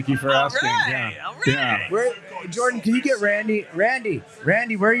great. Thank you for asking. All right. Yeah. Jordan, can you get Randy? Randy,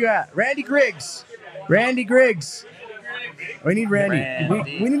 where are you at? Randy Griggs. We need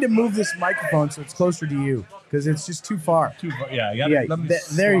Randy. We need to move this microphone so it's closer to you because it's just too far. Yeah.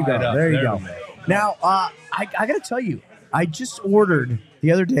 There you go. There you go. Now, I got to tell you, I just ordered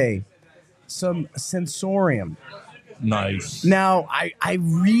the other day some Sensorium. Nice. Now, I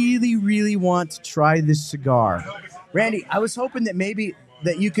really, really want to try this cigar. Randy, I was hoping that maybe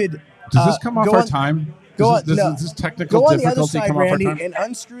that you could... Does this come off our time? Does this technical go on difficulty the other side, come Randy, off our time? and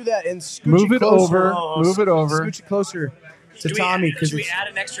unscrew that and scooch Move it it closer. over. Scooch it closer to Tommy. Should we add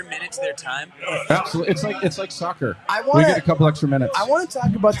an extra minute to their time? Absolutely. It's like soccer. We get a couple extra minutes. I want to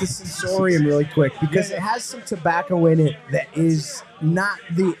talk about the Sensorium really quick because it has some tobacco in it that is not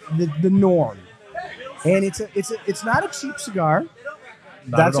the norm. And it's not a cheap cigar.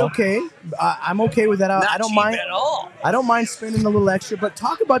 That's okay. I'm okay with that. I don't mind at all. I don't mind spending a little extra. But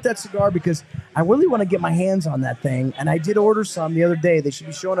talk about that cigar because I really want to get my hands on that thing. And I did order some the other day. They should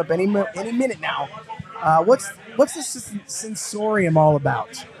be showing up any minute now. What's the Sensorium all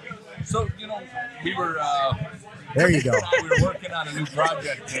about? So we were. There you go. We were working on a new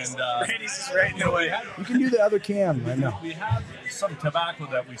project, and Randy's just right in the way. You can do the other cam right now. We have some tobacco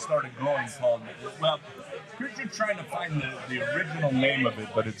that we started growing called. Well, Christian's trying to find the original name of it,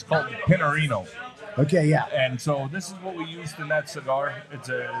 but it's called Pinorino. Okay, yeah. And so this is what we used in that cigar. It's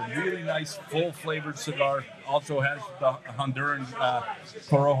a really nice, full-flavored cigar. Also has the Honduran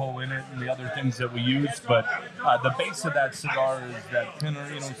Corojo in it and the other things that we use. But the base of that cigar is that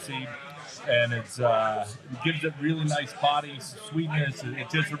Pinorino seed. And it gives it really nice body, sweetness.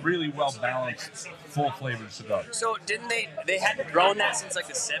 It's just a really well-balanced, full-flavored cigar. So didn't they hadn't grown that since like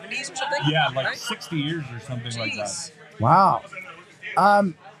the 70s or something? Yeah, like right? 60 years or something like that. Wow.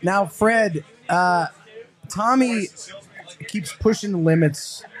 Now, Fred, Tommy keeps pushing the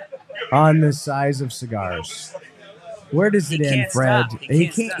limits on the size of cigars. Where does it end, Fred? He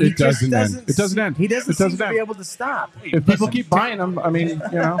can't stop. It doesn't end. It doesn't end. He doesn't It seem doesn't to end. be able to stop. If people keep buying them, I mean,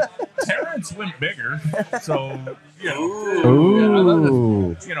 Terence went bigger, so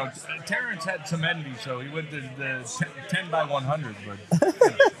Ooh. Terence had some envy, so he went to the 10 by 100. But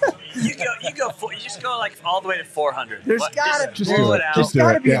You just go like all the way to 400. There's What? got Just to roll it out. There's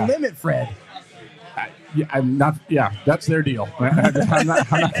got to be a limit, Fred. Yeah, I'm not. Yeah, that's their deal. I'm not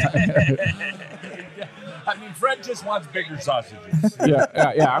I mean, Fred just wants bigger sausages.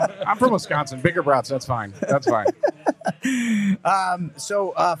 yeah. I'm from Wisconsin. Bigger brats. That's fine. That's fine.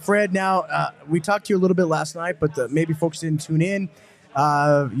 So, Fred, now we talked to you a little bit last night, but maybe folks didn't tune in.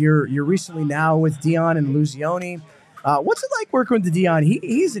 You're recently now with Dion and Luzioni. What's it like working with Dion?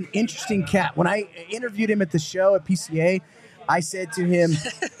 He's an interesting cat. When I interviewed him at the show at PCA, I said to him,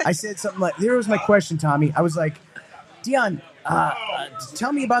 I said something like, here was my question, Tommy. I was like, Dion,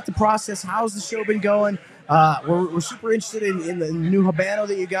 tell me about the process. How's the show been going? We're super interested in the new Habano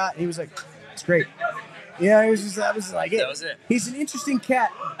that you got. And he was like, it's great. Yeah, that was like it. That was it. He's an interesting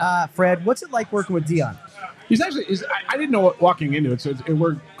cat, Fred. What's it like working with Dion? He's actually. I didn't know what walking into it. So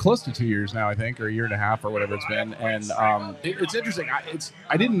we're close to 2 years now, I think, or a year and a half, or whatever it's been. And it's interesting.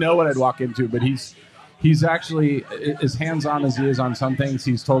 I didn't know what I'd walk into, but he's actually as hands-on as he is on some things.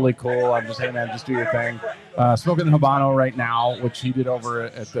 He's totally cool. I'm just, hey man, just do your thing. Smoking the Habano right now, which he did over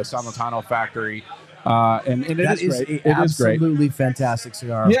at the San Matano factory. And it is great. It is great. Absolutely fantastic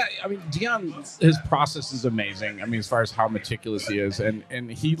cigar. Yeah, I mean, Dion, his process is amazing. I mean, as far as how meticulous he is,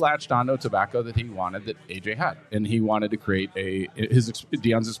 and he latched onto a tobacco that he wanted that AJ had, and he wanted to create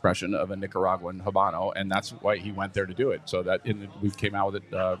Dion's expression of a Nicaraguan Habano, and that's why he went there to do it. So that we came out with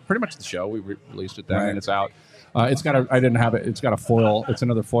it pretty much the show. We released it then, and it's out. It's got a foil. It's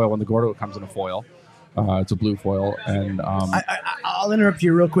another foil. When the Gordo comes in a foil. It's a blue foil, and I'll interrupt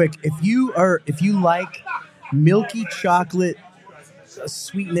you real quick. If you like milky chocolate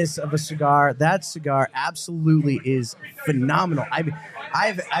sweetness of a cigar, that cigar absolutely is phenomenal.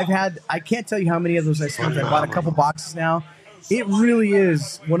 I can't tell you how many of those I smoked. I bought a couple boxes now. It really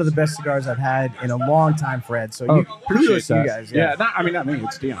is one of the best cigars I've had in a long time, Fred. So kudos to you guys. Yeah, not me.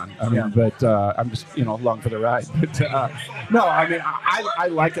 It's Dion. But I'm just along for the ride. But no, I mean I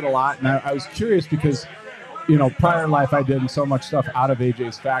like it a lot, and I was curious because prior life I did so much stuff out of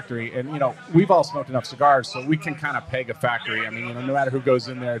AJ's factory, and we've all smoked enough cigars, so we can kind of peg a factory. I mean, no matter who goes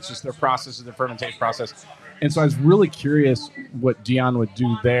in there, it's just their process, their fermentation process. And so I was really curious what Dion would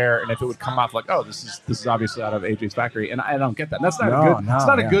do there, and if it would come off like, oh, this is obviously out of AJ's factory, and I don't get that. That's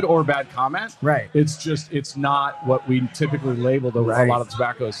not a good or bad comment. Right. It's not what we typically label a lot of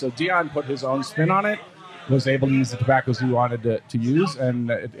tobaccos. So Dion put his own spin on it, was able to use the tobaccos he wanted to use,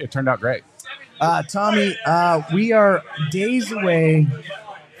 and it turned out great. Tommy, we are days away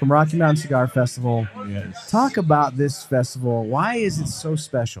from Rocky Mountain Cigar Festival. Yes. Talk about this festival. Why is it so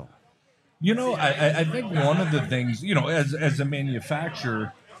special? I think one of the things, as a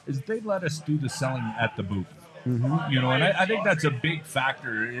manufacturer, is they let us do the selling at the booth. Mm-hmm. And I think that's a big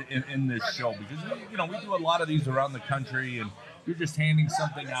factor in this show because, we do a lot of these around the country and you're just handing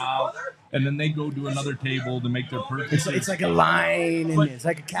something out and then they go to another table to make their purchase. It's like a line and it's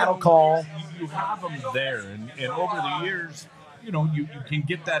like a cattle call. You have them there. And over the years, you can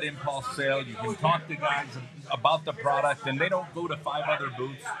get that impulse sale. You can talk to guys about the product and they don't go to 5 other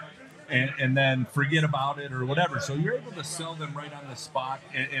booths. And then forget about it or whatever. So you're able to sell them right on the spot.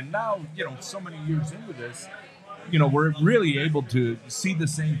 And now, so many years into this, we're really able to see the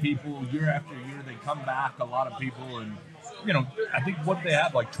same people year after year. They come back, a lot of people. And, I think what they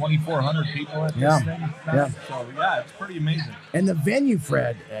have, like 2,400 people at this thing. Yeah. So, it's pretty amazing. And the venue,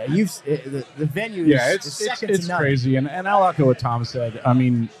 Fred, the venue is second to it's none. crazy. And I'll echo what Tom said. I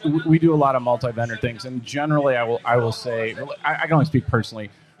mean, we do a lot of multi-vendor things. And generally, I will say, I can only speak personally,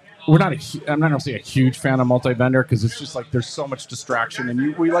 I'm not going to say a huge fan of multi-vendor because it's just like there's so much distraction,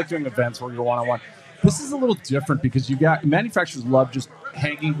 and we like doing events where you're one-on-one. This is a little different because manufacturers love just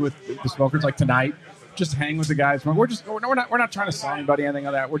hanging with the smokers, like tonight, just hang with the guys. We're not trying to sell anybody anything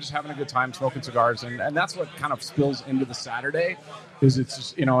like that. We're just having a good time smoking cigars, and that's what kind of spills into the Saturday. It's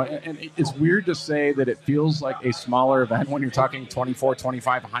just and it's weird to say that it feels like a smaller event when you're talking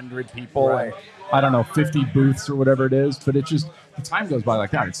 2,500 people. Right. And, I don't know, 50 booths or whatever it is, but the time goes by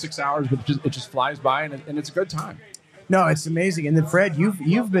like that. It's 6 hours, but it just flies by, and it's a good time. No, it's amazing. And then Fred,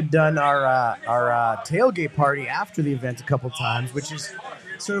 you've been done our tailgate party after the event a couple times, which is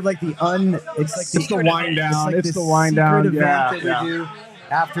sort of like the wind down. It's the wind down. Event that we do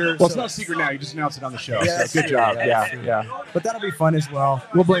after. Well, it's not secret now. You just announced it on the show. Yeah, so good job. Yeah. But that'll be fun as well.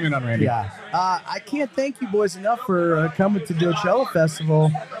 We'll blame it on Randy. Yeah. I can't thank you boys enough for coming to Dochella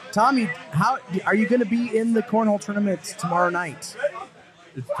Festival. Tommy, how are you going to be in the cornhole tournament tomorrow night?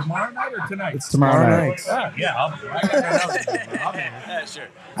 It's tomorrow night or tonight? It's tomorrow night. I'll be here. Sure.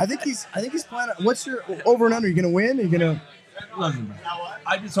 I think he's planning. What's your over and under? Are you going to win? Are you going to? Listen,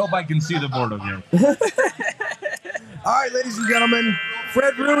 I just hope I can see the board again. All right, ladies and gentlemen,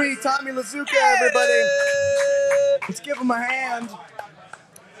 Fred Rewey, Tommy Lazuka, everybody. Let's give them a hand.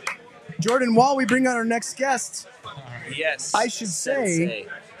 Jordan, while we bring on our next guest, Yes. I should say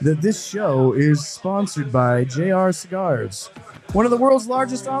that this show is sponsored by JR Cigars, one of the world's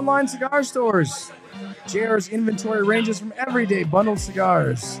largest online cigar stores. JR's inventory ranges from everyday bundled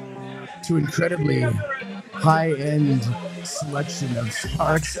cigars to incredibly high-end selection of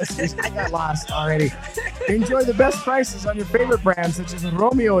cigar accessories. I got lost already. Enjoy the best prices on your favorite brands such as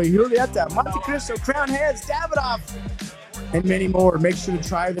Romeo, Julieta, Monte Cristo, Crown Heads, Davidoff, and many more. Make sure to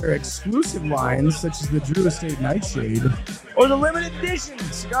try their exclusive lines such as the Drew Estate Nightshade or the limited edition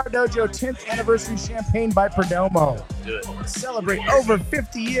Cigar Dojo 10th Anniversary Champagne by Perdomo. Celebrate over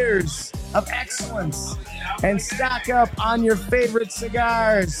 50 years of excellence and stock up on your favorite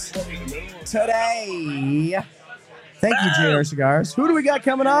cigars today. Thank you, JR Cigars. Who do we got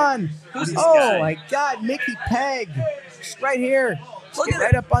coming on? Who's this oh guy? My God, Mickey Pegg. Just right here. Just Look get at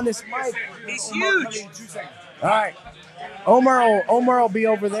right him. up on this mic. He's huge. All right. Omar will be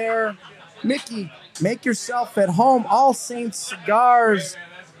over there. Mickey, make yourself at home. All Saints Cigars,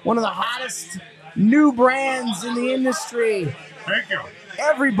 one of the hottest new brands in the industry. Thank you.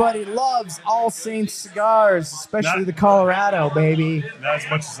 Everybody loves All Saints Cigars, especially the Colorado, baby. Not as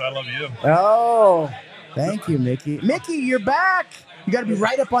much as I love you. Oh, thank you, Mickey. Mickey, you're back. You got to be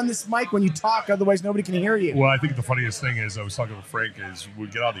right up on this mic when you talk, otherwise nobody can hear you. Well, I think the funniest thing is, I was talking with Frank, is we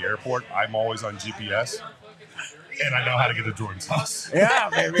get out of the airport, I'm always on GPS. And I know how to get to Jordan's house. Yeah,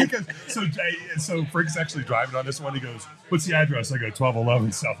 baby. So Frank's actually driving on this one. He goes, "What's the address?" I go,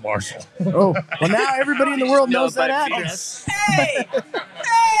 1211 South Marshall. Oh, well, now everybody in the world knows that address. Hey!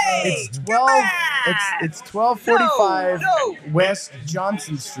 It's 1245 West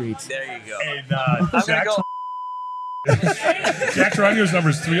Johnson Street. There you go. And I'm going to go. Jack Geronimo's number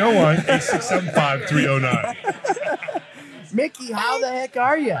is 301-867-5309. Mickey, how the heck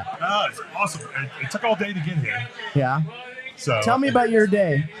are you? Oh, it's awesome. It took all day to get here. Yeah. So Tell me about your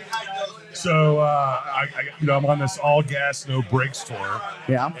day. So I'm on this all gas, no brakes tour.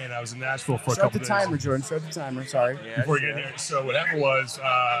 Yeah. And I was in Nashville for a Start couple the days. Timer, Jordan. Start the timer. Sorry. Before we get here. So what happened was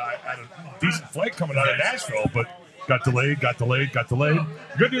I had a decent flight coming out of Nashville, but got delayed. The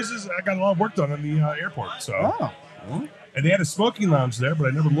good news is I got a lot of work done in the airport. So. Oh. And they had a smoking lounge there, but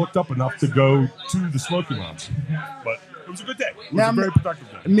I never looked up enough to go to the smoking lounge. But it was a good day. It was Now, a very productive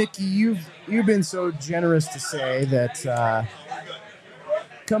day. Mickey, you've been so generous to say that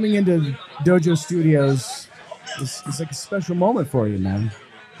coming into Dojo Studios is like a special moment for you, man.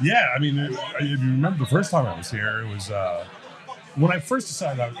 Yeah, I mean, if you remember the first time I was here, it was when I first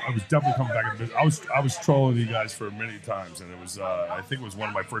decided I was definitely coming back into business. I was trolling you guys for many times, and it was I think it was one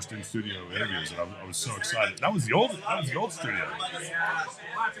of my first in studio interviews, and I was so excited. That was the old studio.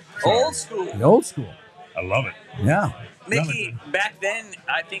 Old school. The old school. I love it. Yeah. Mickey, back then,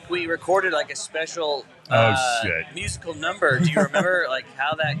 I think we recorded like a special shit. musical number. Do you remember like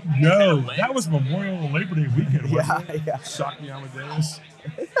how that? No, that was Memorial and Labor Day weekend. Wasn't it? Yeah. Shock me, Amadeus.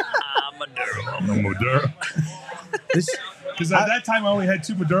 Maduro. Maduro. Because at that time I only had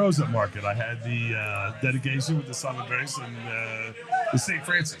two Maduros at market. I had the dedication with the Southern Base and the St.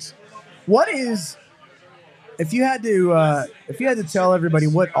 Francis. What is, if you had to tell everybody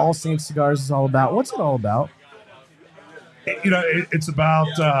what All Saints Cigars is all about, what's it all about? It's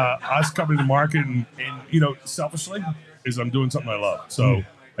about us coming to market and selfishly, is I'm doing something I love. So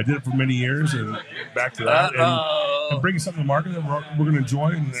I did it for many years, and back to that, and bringing something to market that we're going to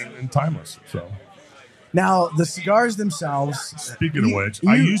enjoy and timeless. So. Now, the cigars themselves. Speaking of which,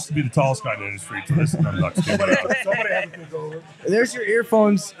 I used to be the tallest guy in the industry to listen to them nuts. Somebody have to take over. There's your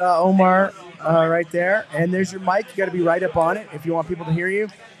earphones, Omar, right there. And there's your mic. You got to be right up on it if you want people to hear you.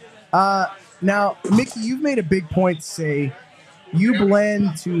 Now, Mickey, you've made a big point to say you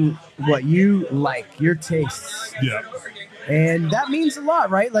blend to what you like, your tastes. Yeah. And that means a lot,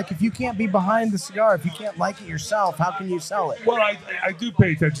 right? Like, if you can't be behind the cigar, if you can't like it yourself, how can you sell it? Well, I do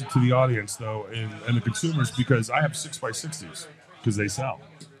pay attention to the audience, though, and the consumers, because I have 6x60s, because they sell,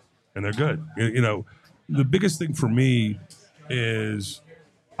 and they're good. The biggest thing for me is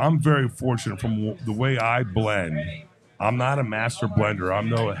I'm very fortunate from the way I blend. I'm not a master blender. I'm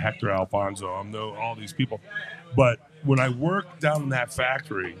no Hector Alfonso. I'm no all these people. But when I work down in that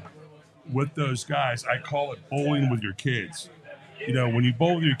factory with those guys, I call it bowling with your kids. When you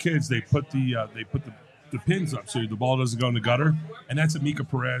bowl with your kids, they put the pins up so the ball doesn't go in the gutter, and that's Amica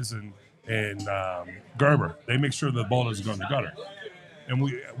Perez and Gerber. They make sure the ball doesn't go in the gutter. And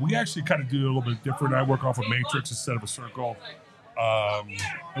we actually kind of do it a little bit different. I work off a matrix instead of a circle, and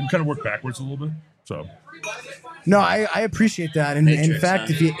we kind of work backwards a little bit. So. No, I appreciate that, and in fact,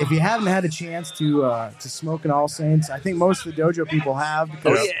 if you haven't had a chance to smoke an All Saints, I think most of the dojo people have,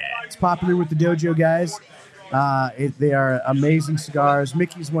 because it's popular with the dojo guys. They are amazing cigars.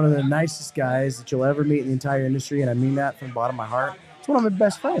 Mickey's one of the nicest guys that you'll ever meet in the entire industry, and I mean that from the bottom of my heart. He's one of my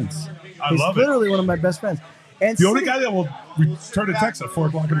best friends. I love it. He's literally one of my best friends. And the only guy that will return a text at 4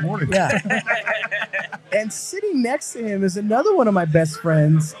 o'clock in the morning. Yeah. And sitting next to him is another one of my best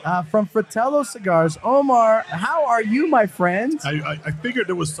friends from Fratello Cigars. Omar, how are you, my friend? I figured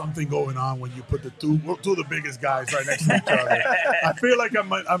there was something going on when you put the two of the biggest guys right next to each other. I feel like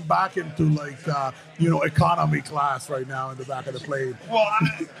I'm back into economy class right now in the back of the plane. Well,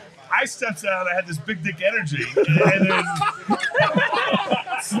 I stepped out. I had this big dick energy, and then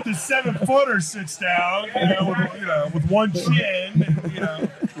the 7-footer sits down, with one chin,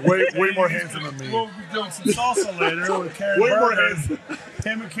 way more handsome than me. We'll be doing some salsa later with Karen Way more Berger. handsome.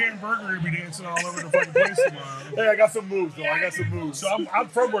 Him and Karen Berger will be dancing all over the fucking place tomorrow. Hey, I got some moves, though. So I'm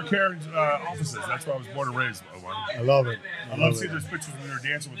from where Karen's office is. That's where I was born and raised. I love it. I love seeing those pictures when we were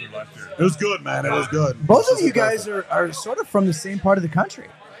dancing with her last year. It was good, man. It was good. Both of you guys are sort of from the same part of the country.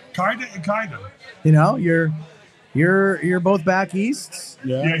 Kinda and kinda. You're both back east.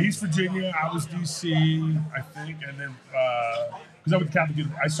 Yeah, he's Virginia. I was DC, I think, and then because I went to Catholic,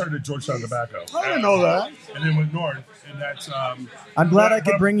 I started at Georgetown Tobacco. I didn't know that. And then went north, and that's. I'm glad I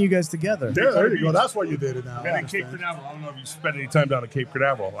could bring you guys together. There you go. That's why you did it now. And then Cape Canaveral. I don't know if you spent any time down at Cape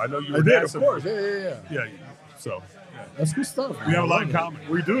Canaveral. I know you were. I did, there of course. Yeah. Yeah. So. That's good stuff. We have a lot in common.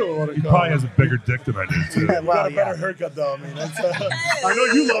 We do have a lot in common. He probably has a bigger dick than I do too. You got a better haircut, though. I mean, that's, I know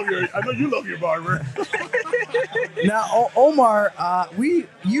you love your barber. Now, Omar,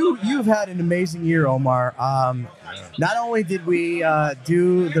 you've had an amazing year, Omar. Not only did we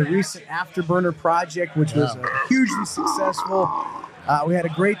do the recent Afterburner project, which was hugely successful. We had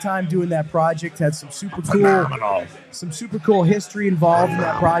a great time doing that project. Had some super cool history involved in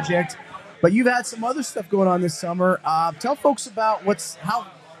that project. But you've had some other stuff going on this summer. Tell folks about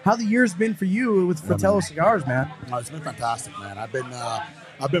how the year's been for you with Fratello Cigars, man. It's been fantastic, man.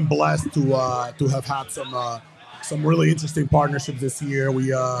 I've been blessed to have had some really interesting partnerships this year.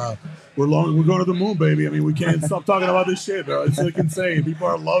 We're going to the moon, baby. I mean, we can't stop talking about this shit, bro. It's like insane. People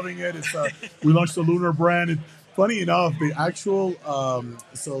are loving it. We launched the Lunar brand. Funny enough, the actual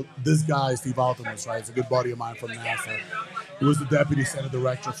so this guy Steve Altemus, right? It's a good buddy of mine from NASA. He was the deputy center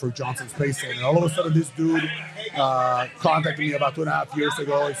director for Johnson Space Center. And all of a sudden, this dude contacted me about 2.5 years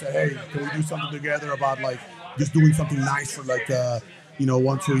ago. He said, "Hey, can we do something together about just doing something nice for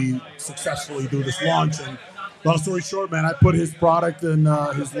once we successfully do this launch?" And long story short, man, I put his product and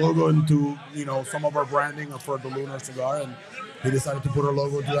his logo into some of our branding for the Lunar cigar, and he decided to put our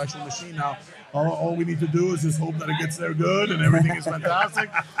logo into the actual machine. Now, all we need to do is just hope that it gets there good and everything is fantastic.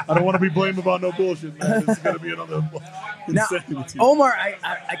 I don't want to be blamed about no bullshit, man. This is going to be another insanity. Now, Omar,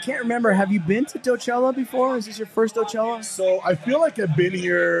 I can't remember. Have you been to Dochella before? Is this your first Dochella? So I feel like I've been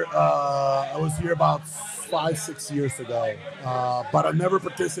here. I was here about 5-6 years ago, but I never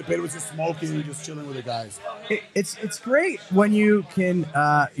participated. It was just smoking, just chilling with the guys. It's great when you can.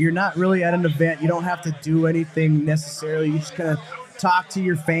 You're not really at an event. You don't have to do anything necessarily. You just kind of talk to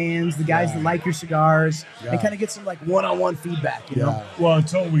your fans, the guys that like your cigars, and kind of get some one-on-one feedback. You know. Well,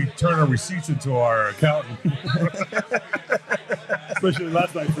 until we turn our receipts into our accountant. Especially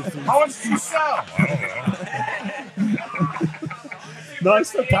last night's receipts. How much do you sell? I don't know. No,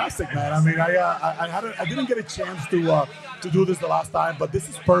 it's fantastic, man. I mean, I didn't get a chance to do this the last time, but this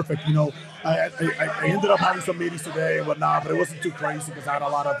is perfect. I ended up having some meetings today and whatnot, but it wasn't too crazy because I had a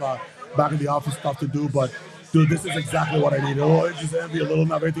lot of back in the office stuff to do. But dude, this is exactly what I needed. Oh, it's just envy a little,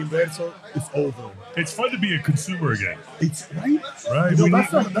 not everything there, so it's over. It's fun to be a consumer again. It's right. Right.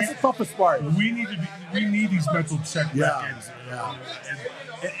 That's the toughest part. We need these mental check back-ins. Yeah.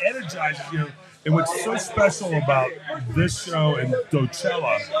 It energizes you. And what's so special about this show and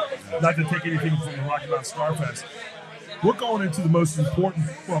Dochella, not to take anything from the Rocky Mountain Cigar Fest, we're going into the most important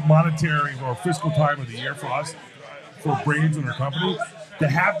monetary or fiscal time of the year for us, for brands and our company, to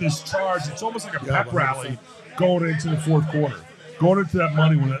have this charge. It's almost like a pep rally going into the fourth quarter. Going into that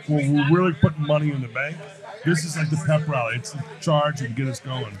money when we're really putting money in the bank. This is like the pep rally. It's the charge and get us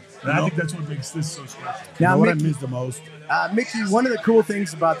going. And I think that's what makes this so special. Now, what Mickey, I miss the most? Mickey, one of the cool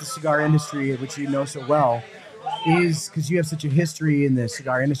things about the cigar industry, which you know so well, is because you have such a history in the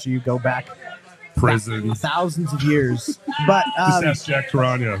cigar industry. You go back prison thousands of years. But just ask Jack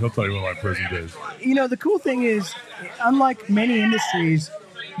Tarania. He'll tell you what my prison days. The cool thing is, unlike many industries,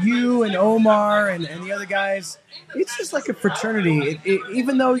 you and Omar and the other guys, it's just like a fraternity.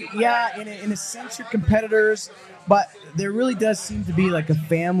 Even though, in a sense, you're competitors, but there really does seem to be like a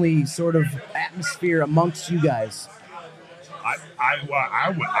family sort of atmosphere amongst you guys.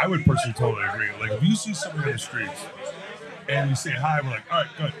 I would personally totally agree. Like, if you see somebody in the streets and we say hi. We're like, all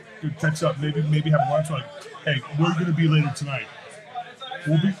right, good, catch up. Maybe have lunch. We're like, hey, we're gonna be later tonight.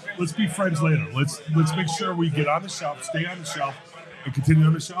 Let's be friends later. Let's make sure we get on the shelf, stay on the shelf, and continue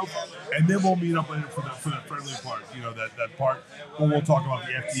on the shelf, and then we'll meet up later for that friendly part. You know, that part where we'll talk about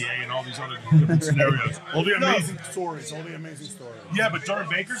the FDA and all these other different scenarios. All the amazing stories. Yeah, but during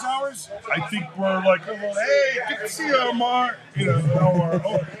Baker's hours, I think we're like, oh, well, hey, good to see you, Omar. You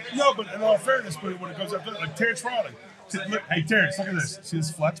know, no, but in all fairness, but when it goes up, like Terence Reilly. Look, hey, Terence, look at this. See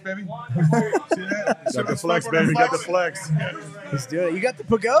this flex, baby? See that? Got the flex, baby. Got the flex. Let's do it. You got the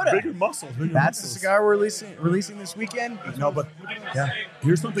pagoda. Bigger muscles. That's the cigar we're releasing this weekend. No, but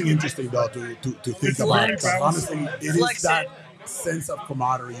here's something interesting though to think about. Honestly, it is that sense of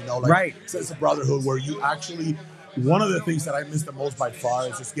camaraderie, you know, like sense of brotherhood, where you actually. One of the things that I miss the most by far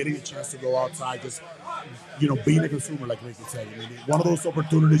is just getting a chance to go outside, just, you know, being a consumer, like Ricky said. I mean, one of those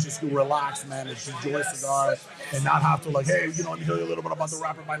opportunities just to relax, man, and just enjoy a cigar and not have to, like, hey, you know, let me tell you a little bit about the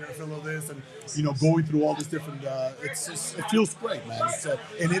wrapper binder and fill of this, and, you know, going through all these different, it's just, it feels great, man.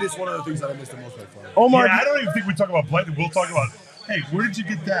 And it is one of the things that I miss the most by far. Omar, I don't even think we talk about blending. We'll talk about, hey, where did you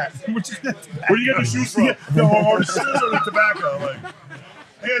get that? Where do you get the shoes from? Or the shoes or the tobacco? Like,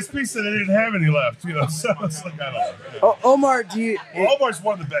 ASP said they didn't have any left, you know, so it's like, I don't know. Omar, Omar's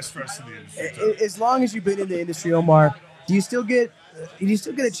one of the best dressed in the industry. As long as you've been in the industry, Omar, do you still get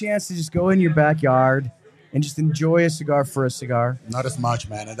a chance to just go in your backyard and just enjoy a cigar for a cigar? Not as much,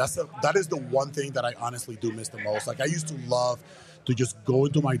 man. And that is the one thing that I honestly do miss the most. Like, I used to love to just go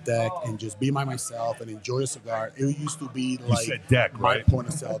into my deck and just be by myself and enjoy a cigar. It used to be like you said deck, my right? point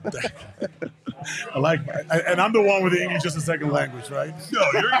of sale deck. And I'm the one with the English as a second language, right? No,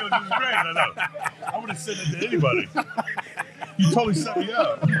 your English is great. I know. I would have said it to anybody. You totally set me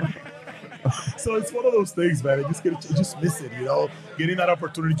up. So it's one of those things, man. You just miss it, you know, getting that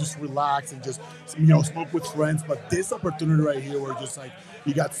opportunity to just relax and just, you know, smoke with friends. But this opportunity right here, where just like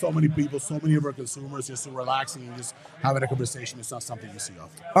you got so many people, so many of our consumers just relaxing and just having a conversation, it's not something you see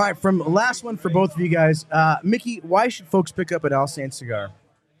often. All right, from last one for both of you guys, Mickey, why should folks pick up an Alsace cigar?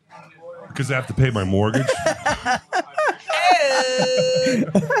 Because I have to pay my mortgage.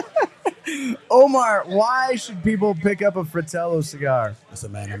 Omar, why should people pick up a Fratello cigar?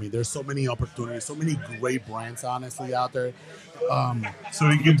 Listen, man, I mean, there's so many opportunities, so many great brands, honestly, out there. So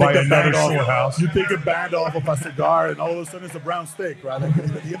you can buy another storehouse. You take a band off of a cigar, and all of a sudden it's a brown steak, right? Like,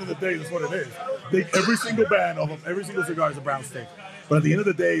 at the end of the day, that's what it is. Take every single band off of every single cigar is a brown steak. But at the end of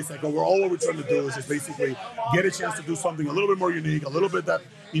the day, it's like, all we're trying to do is just basically get a chance to do something a little bit more unique, a little bit that,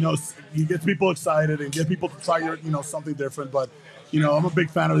 you know, you get people excited and get people to try something different. But, you know, I'm a big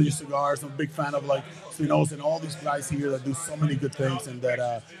fan of these cigars. I'm a big fan of, like, Espinosa and all these guys here that do so many good things, and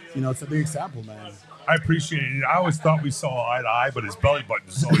that, you know, it's a big example, man. I appreciate it. I always thought we saw eye to eye, but his belly button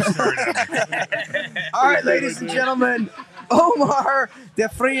is always staring at me. All right, ladies and gentlemen, Omar De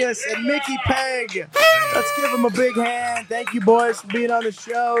Frias and Mickey Pegg. Let's give them a big hand. Thank you, boys, for being on the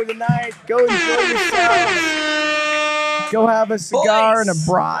show tonight. Go enjoy yourselves. Go have a cigar and a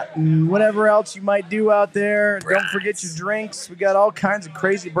brat and whatever else you might do out there. Don't forget your drinks. We got all kinds of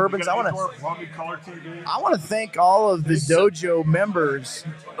crazy bourbons. I want to thank all of the dojo members.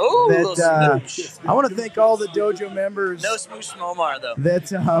 I want to thank all the dojo members. No smoosh from Omar, though.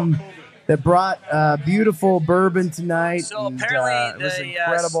 That brought beautiful bourbon tonight. So and, apparently it was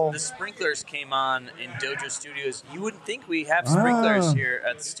incredible. The sprinklers came on in Dojo Studios. You wouldn't think we have sprinklers here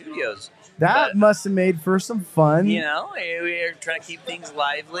at the studios. That must have made for some fun. You know, we're trying to keep things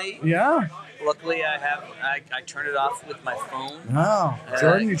lively. Yeah. Luckily, I turned it off with my phone. Oh,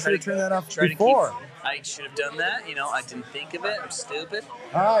 Jordan, you should have turned that off before. I should have done that. You know, I didn't think of it. I'm stupid.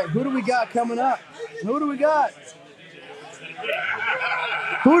 All right, who do we got coming up? Who do we got?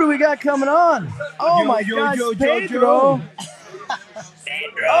 Who do we got coming on? Oh, my gosh, Pedro.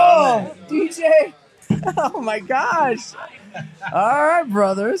 Oh, DJ. Oh, my gosh. All right,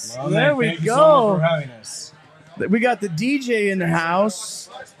 brothers. Well, there man, we thank go. you so much for having us. We got the DJ in the house.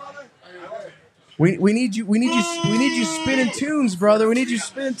 We need you spinning tunes, brother. We need you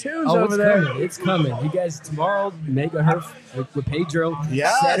spinning tunes over there. Coming. It's coming. You guys, tomorrow, Mega Herf with Pedro.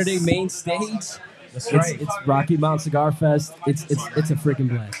 Yes. Saturday, main stage. That's right. It's Rocky Mountain Cigar Fest. It's a freaking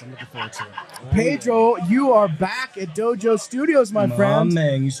blast. I'm looking forward to it. Pedro, you are back at Dojo Studios, my friend.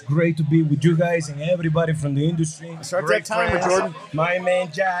 Man, it's great to be with you guys and everybody from the industry. Start that timer, Jordan. My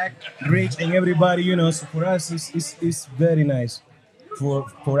man Jack, Rich, and everybody. You know, so for us, it's very nice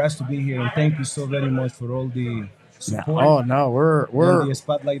for us to be here. And thank you so very much for all the support. Oh no, we're the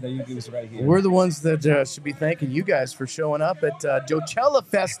spotlight that you give us right here. We're the ones that should be thanking you guys for showing up at Dochella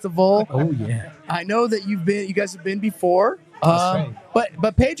Festival. Oh yeah, I know that you guys have been before. That's right.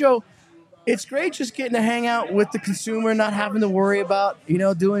 But Pedro, It's great just getting to hang out with the consumer, not having to worry about,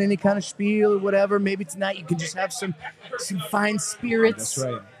 doing any kind of spiel or whatever. Maybe tonight you can just have some fine spirits.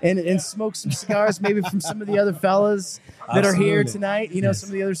 That's right. And smoke some cigars maybe from some of the other fellas that are here tonight. Some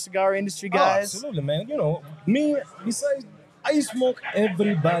of the other cigar industry guys. Absolutely, man. Me, besides, I smoke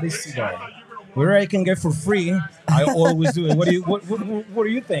everybody's cigar. Where I can get for free, I always do it. What do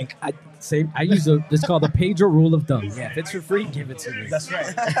you think? I use it's called the Pedro rule of thumb. Yeah, if it's for free, give it to me. That's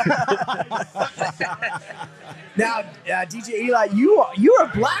right. Now, DJ Eli, you're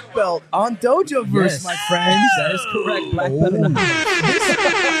a black belt on Dojo Verse, my friend. That is correct. Black belt. In the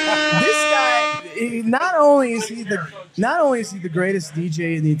This guy, not only is he the greatest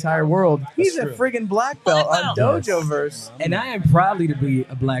DJ in the entire world, he's a friggin' black belt on Dojo Verse. And I am proudly to be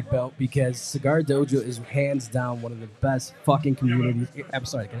a black belt because Cigar Dojo is hands down one of the best fucking communities. I'm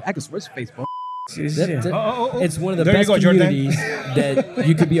sorry, I can swear to Facebook. It's one of the best communities that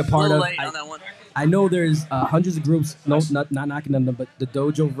you could be a part of. I know there's hundreds of groups, not knocking them, but the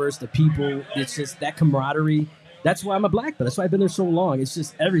Dojo Verse, the people, it's just that camaraderie. That's why I'm a black belt. That's why I've been there so long. It's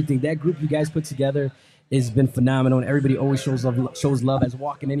just everything. That group you guys put together has been phenomenal, and everybody always shows love. As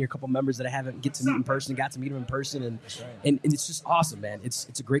walking in here, a couple members that I haven't got to meet them in person, and it's just awesome, man.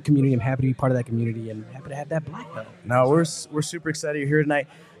 It's a great community. I'm happy to be part of that community, and happy to have that black belt. No, we're super excited you're here tonight.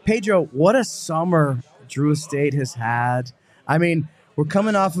 Pedro, what a summer Drew Estate has had. I mean, we're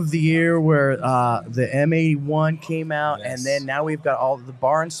coming off of the year where the M81 came out, and then now we've got all the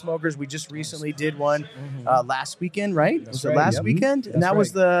barn smokers. We just recently did one last weekend, right? Was it last weekend? And that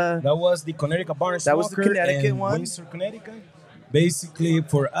was the Connecticut Barn Smoker. That was the Connecticut one. Windsor, Connecticut. Basically,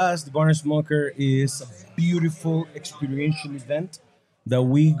 for us, the Barn Smoker is a beautiful experiential event that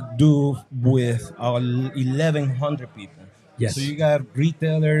we do with our 1,100 people. Yes. So you got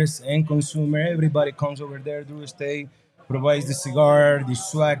retailers and consumer. Everybody comes over there. Drew Estate provides the cigar, the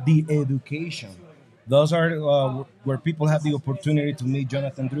swag, the education. Those are where people have the opportunity to meet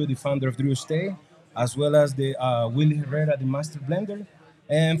Jonathan Drew, the founder of Drew Estate, as well as the Willie Herrera, the master blender.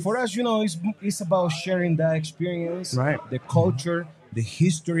 And for us, it's about sharing that experience, right? The culture, the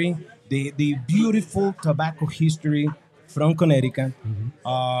history, the beautiful tobacco history from Connecticut.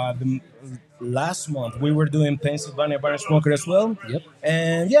 Last month, we were doing Pennsylvania Barn Smoker as well. Yep.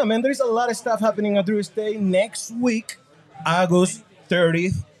 And yeah, man, there's a lot of stuff happening at Drew Estate. Next week, August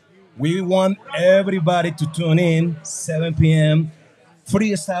 30th, we want everybody to tune in, 7 p.m.,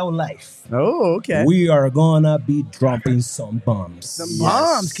 Freestyle Live. Oh, okay. We are going to be dropping some bombs. Some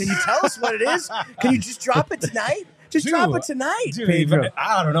bombs. Can you tell us what it is? Can you just drop it tonight? Drop it tonight, Pedro.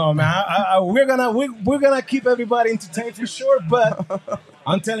 I don't know, man. We're gonna keep everybody entertained for sure. But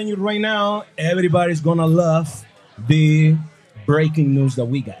I'm telling you right now, everybody's gonna love the breaking news that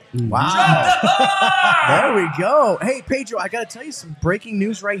we got. Wow. There we go. Hey, Pedro, I gotta tell you some breaking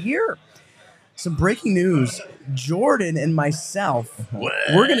news right here. Some breaking news. Jordan and myself,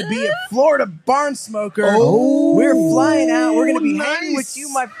 we're going to be at Florida Barn Smoker. Oh, we're flying out. We're going to be hanging with you,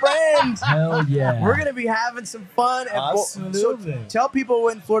 my friend. Hell yeah. We're going to be having some fun. Absolutely. So tell people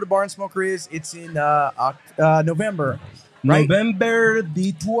when Florida Barn Smoker is. It's in November. Right? November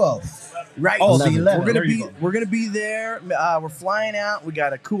the 12th. Right. Oh, the 11th. We're gonna be there. We're flying out. We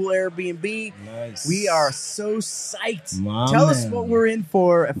got a cool Airbnb. Nice. We are so psyched. Tell us what we're in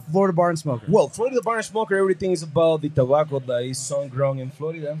for at Florida Barn Smoker. Well, Florida Barn Smoker, everything is about the tobacco that is sun grown in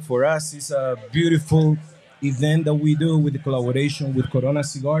Florida. For us, it's a beautiful event that we do with the collaboration with Corona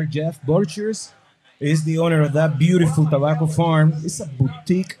Cigar. Jeff Borchers is the owner of that beautiful tobacco farm. It's a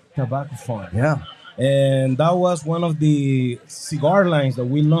boutique tobacco farm. Yeah. And that was one of the cigar lines that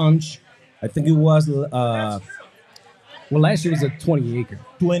we launched. I think it was, last year was a 20-acre.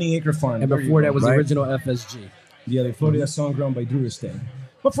 20-acre farm. And before that was the original FSG. Yeah, the Florida Sun Grown by Drew Estate.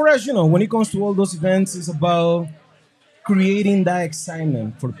 But for us, when it comes to all those events, it's about creating that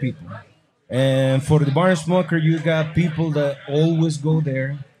excitement for people. And for the Barn Smoker, you got people that always go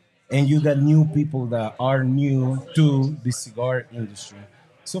there, and you got new people that are new to the cigar industry.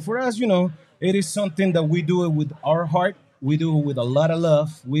 So for us, it is something that we do it with our heart. We do it with a lot of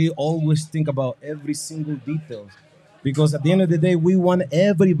love. We always think about every single detail. Because at the end of the day, we want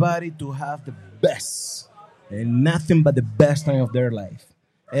everybody to have the best. And nothing but the best time of their life.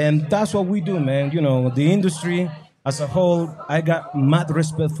 And that's what we do, man. The industry as a whole, I got mad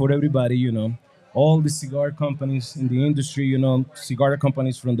respect for everybody, All the cigar companies in the industry, cigar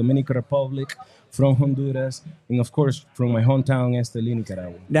companies from Dominican Republic, from Honduras, and of course, from my hometown, Estelí,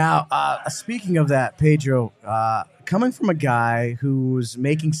 Nicaragua. Now, speaking of that, Pedro, coming from a guy who was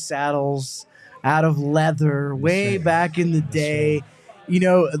making saddles out of leather way back in the day,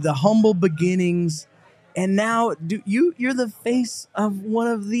 the humble beginnings, and now you're the face of one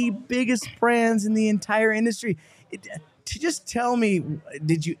of the biggest brands in the entire industry. To just tell me,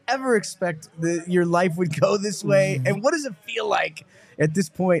 did you ever expect that your life would go this way? And what does it feel like at this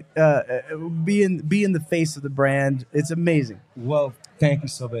point, being the face of the brand? It's amazing. Well, thank you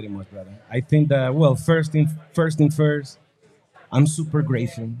so very much, brother. I think that, well, first, I'm super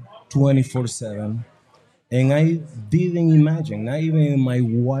grateful 24/7. And I didn't imagine, not even in my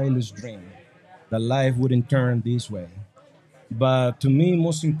wildest dream, that life wouldn't turn this way. But to me,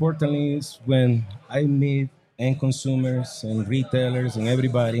 most importantly, is when I meet end consumers and retailers and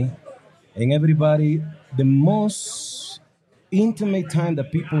everybody, the most intimate time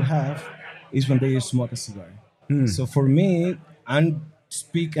that people have is when they smoke a cigar. So for me, I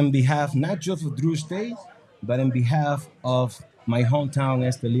speak on behalf not just of Drew State, but on behalf of my hometown,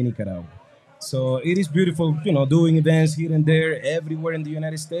 Esteli, Nicaragua. So it is beautiful, doing events here and there, everywhere in the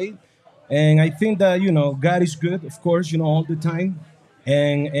United States. And I think that, God is good, of course, all the time.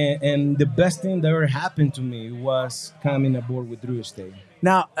 And the best thing that ever happened to me was coming aboard with Drew Estate.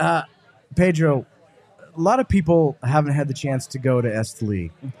 Now, Pedro, a lot of people haven't had the chance to go to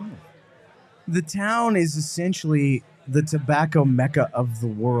Esteli. The town is essentially the tobacco mecca of the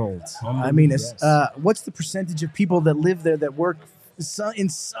world. I mean, what's the percentage of people that live there that work in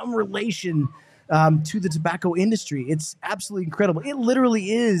some relation to the tobacco industry? It's absolutely incredible. It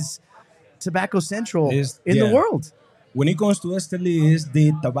literally is tobacco central in the world. When it comes to Esteli, it's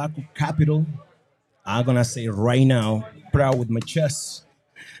the tobacco capital. I'm going to say right now, proud with my chest,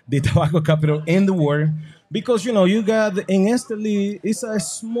 the tobacco capital in the world. Because, you got in Esteli, it's a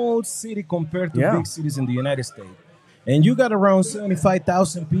small city compared to big cities in the United States. And you got around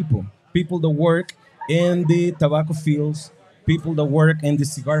 75,000 people that work in the tobacco fields, people that work in the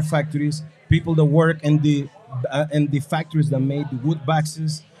cigar factories, people that work in the factories that made the wood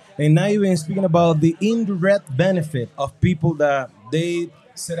boxes. And not even speaking about the indirect benefit of people that they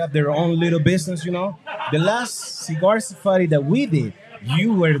set up their own little business, The last cigar safari that we did,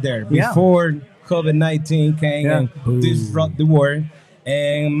 you were there before COVID-19 came and disrupted the world.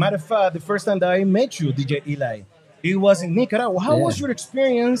 And matter of fact, the first time that I met you, DJ Eli, it was in Nicaragua. How was your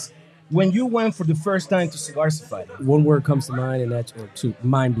experience when you went for the first time to cigar safari? One word comes to mind, and that's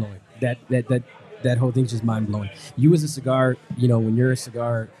mind-blowing. That whole thing's just mind-blowing. You as a cigar, when you're a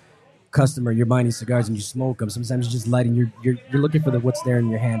cigar customer, you're buying these cigars and you smoke them. Sometimes you're just lighting. You're looking for what's there in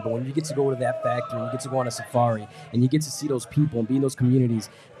your hand. But when you get to go to that factory, and you get to go on a safari, and you get to see those people and be in those communities.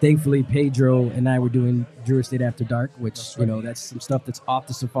 Thankfully, Pedro and I were doing Drew Estate After Dark, which that's some stuff that's off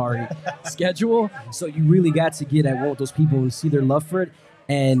the safari schedule. So you really got to get at one with those people and see their love for it.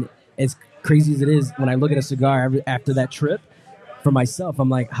 And as crazy as it is, when I look at a cigar after that trip, for myself, I'm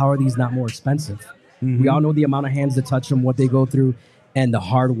like, how are these not more expensive? We all know the amount of hands that touch them, what they go through, and the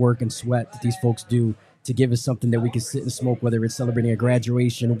hard work and sweat that these folks do to give us something that we can sit and smoke, whether it's celebrating a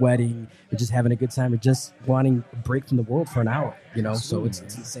graduation, wedding, or just having a good time, or just wanting a break from the world for an hour, So it's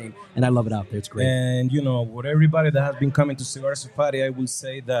insane. And I love it out there. It's great. And, with everybody that has been coming to Cigar Safari, I will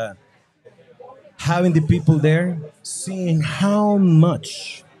say that having the people there, seeing how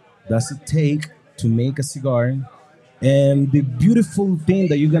much does it take to make a cigar, and the beautiful thing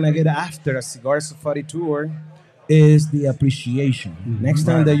that you're going to get after a Cigar Safari tour is the appreciation. Next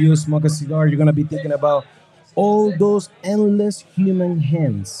time that you smoke a cigar, you're going to be thinking about all those endless human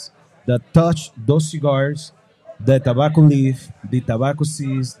hands that touch those cigars, the tobacco leaf, the tobacco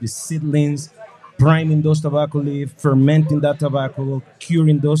seeds, the seedlings, priming those tobacco leaf, fermenting that tobacco,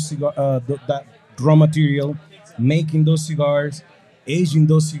 curing those that raw material, making those cigars, aging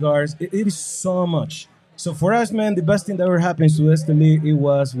those cigars. It is so much. So for us, man, the best thing that ever happened to Esteli, it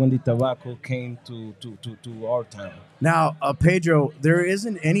was when the tobacco came to our town. Now, Pedro, there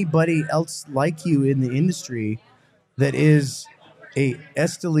isn't anybody else like you in the industry that is a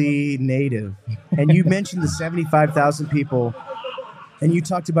Esteli native. And you mentioned the 75,000 people, and you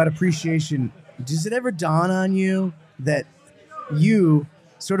talked about appreciation. Does it ever dawn on you that you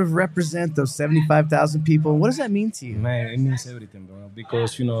sort of represent those 75,000 people? What does that mean to you? Man, it means everything, bro.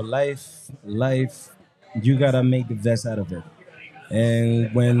 Because, life, you gotta make the best out of it.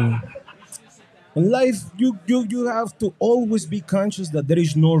 And when in life, you have to always be conscious that there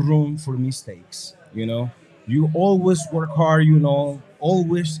is no room for mistakes. You always work hard.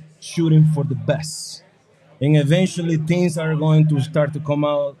 Always shooting for the best, and eventually things are going to start to come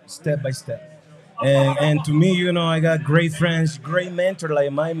out step by step. And to me, I got great friends, great mentor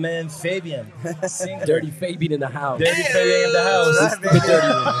like my man Fabien. Dirty Fabien in the house. Dirty Fabien in the house. The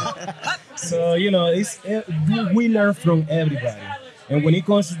dirty one. So, we learn from everybody. And when it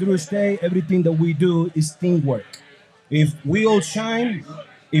comes to Drew Estate, everything that we do is teamwork. If we all shine,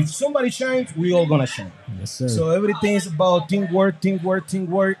 if somebody shines, we all gonna shine. Yes, sir. So everything is about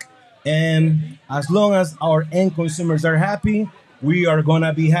teamwork. And as long as our end consumers are happy, we are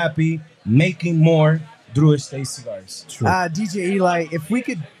gonna be happy making more Drew Estate cigars. DJ Eli, if we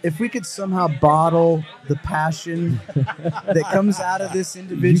could somehow bottle the passion that comes out of this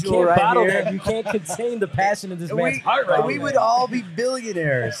individual you can't right bottle here, that. You can't contain the passion of this man's heart right we now. would all be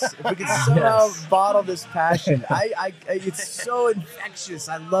billionaires if we could somehow bottle this passion. It's so infectious.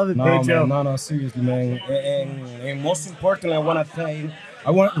 I love it, Pedro. No, seriously, man. And most importantly,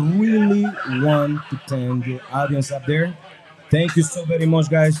 I really want to thank your audience up there. Thank you so very much,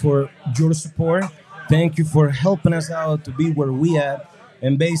 guys, for your support. Thank you for helping us out to be where we at.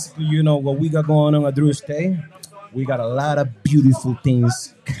 And basically, you know, what we got going on at Drew Estate, we got a lot of beautiful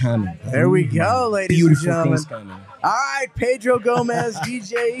things coming. There we go, ladies beautiful and gentlemen. things coming. All right, Pedro Gomez,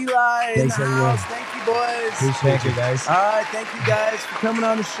 DJ Eli. Thanks, everyone. Thank you, boys. Appreciate you, guys. All right, thank you guys for coming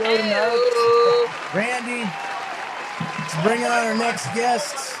on the show tonight. Randy, let's bring on our next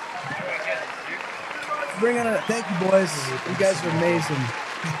guest. Thank you, boys. You guys are amazing.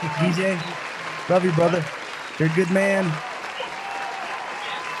 DJ, love you, brother. You're a good man.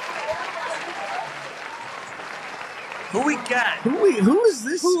 Who we got? Who is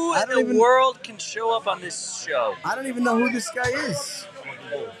this? Who in the world can show up on this show? I don't even know who this guy is.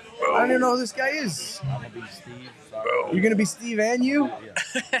 I don't even know who this guy is. I'm gonna be Steve. You're gonna be Steve and you?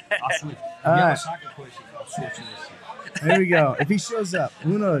 Yeah. I'll switch. All right. Saka question. I'll switch this. There we go. If he shows up,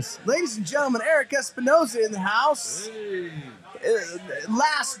 who knows? Ladies and gentlemen, Erik Espinosa in the house.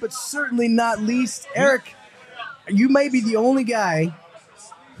 Last but certainly not least, Erik, you may be the only guy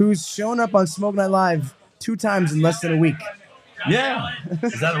who's shown up on Smoke Night Live 2 times in less than a week. Yeah.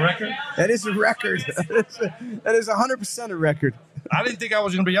 Is that a record? That is a record. That is 100% a record. I didn't think I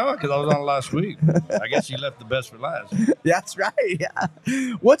was going to be on because I was on last week. I guess you left the best for last. That's right. Yeah.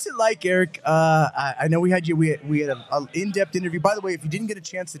 What's it like, Erik? I know we had you. We had an in-depth interview. By the way, if you didn't get a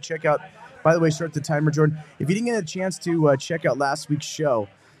chance to check out, by the way, start the timer, Jordan. If you didn't get a chance to check out last week's show,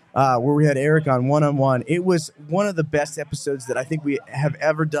 where we had Erik on one-on-one, it was one of the best episodes that I think we have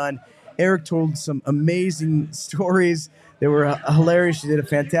ever done. Erik told some amazing stories. They were hilarious. She did a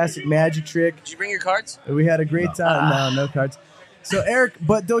fantastic magic trick. Did you bring your cards? We had a great time. No cards. So, Erik,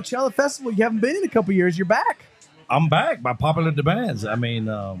 but Dochella Festival, you haven't been in a couple years. You're back. I'm back by popular demands. I mean,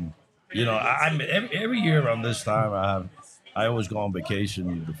 you know, I'm every year around this time, I always go on vacation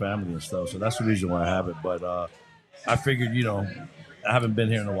with the family and stuff. So that's the reason why I have it. But I figured, you know, I haven't been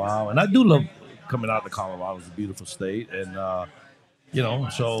here in a while. And I do love coming out to Colorado. It's a beautiful state. And, you know,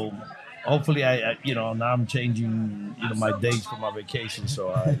 so hopefully I you know, now I'm changing, you know, my dates for my vacation.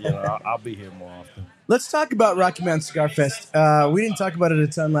 So, you know, I'll be here more often. Let's talk about Rocky Mountain Cigar Fest. We didn't talk about it a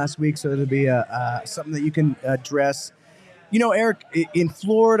ton last week, so it'll be something that you can address. You know, Erik, in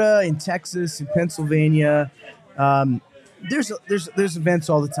Florida, in Texas, in Pennsylvania, there's events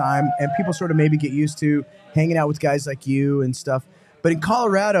all the time, and people sort of maybe get used to hanging out with guys like you and stuff. But in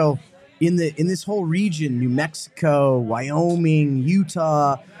Colorado, in this whole region, New Mexico, Wyoming,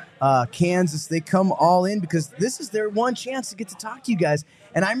 Utah, Kansas, they come all in because this is their one chance to get to talk to you guys.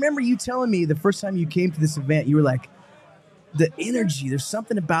 And I remember you telling me the first time you came to this event, you were like, the energy, there's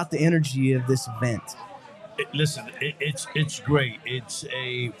something about the energy of this event. Listen, it's great. It's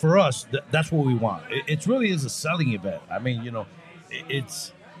for us, that's what we want. It really is a selling event. I mean, you know,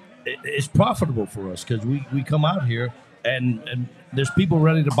 it's profitable for us because we come out here and there's people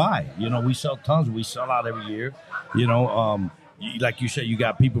ready to buy. You know, we sell tons. We sell out every year. You know, like you said, you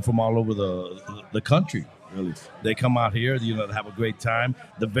got people from all over the country. Really, they come out here, you know, to have a great time.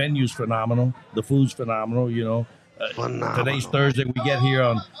 The venue's phenomenal. The food's phenomenal. You know, today's Thursday. We get here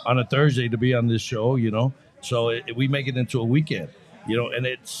on a Thursday to be on this show. You know, so we make it into a weekend. You know, and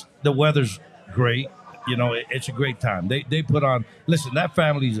the weather's great. You know, it's a great time. They put on. Listen, that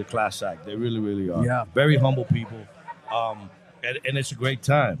family's a class act. They really, really are. Yeah. Very humble people, and it's a great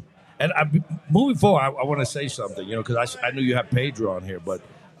time. And moving forward, I want to say something. You know, because I knew you had Pedro on here, but.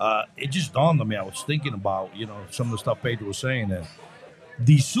 It just dawned on me. I was thinking about, you know, some of the stuff Pedro was saying, that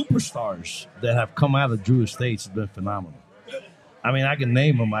these superstars that have come out of Drew Estates have been phenomenal. I mean, I can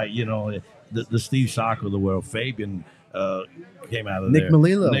name them. You know, the Steve Saka of the world, Fabien came out of Nick there.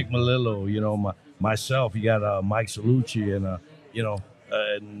 Melillo. Nick Melillo. You know, myself. You got Mike Salucci and you know,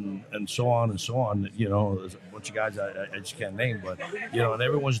 and so on and so on. You know, there's a bunch of guys I just can't name, but you know, and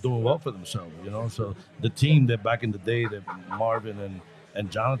everyone's doing well for themselves. You know, so the team that back in the day that Marvin and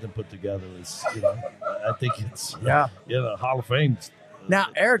Jonathan put together is, you know, I think it's you know, Hall of Fame. Now,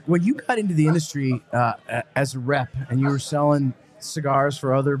 Erik, when you got into the industry as a rep and you were selling cigars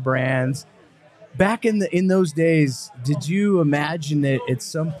for other brands, back in those days, did you imagine that at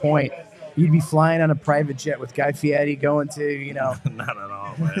some point you'd be flying on a private jet with Guy Fieri going to, Not at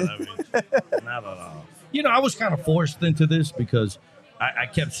all, man. I mean, not at all. I was kind of forced into this because I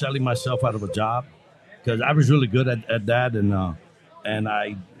kept selling myself out of a job because I was really good at that, and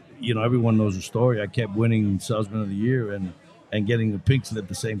I, everyone knows the story. I kept winning Salesman of the Year and getting a pink slip at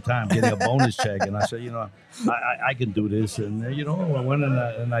the same time, getting a bonus check, and I said, I can do this, and I went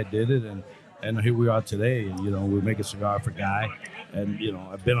and I did it, and here we are today, and we make a cigar for Guy, and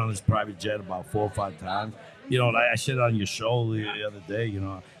I've been on his private jet about 4 or 5 times. Like I said on your show the other day,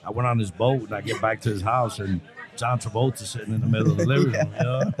 I went on his boat and I get back to his house and John Travolta's sitting in the middle of the living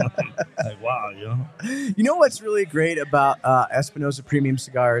room. Like, wow, You know what's really great about Espinosa Premium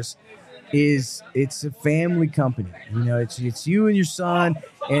Cigars is it's a family company. It's you and your son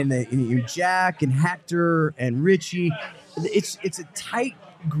and Jack and Hector and Richie. It's a tight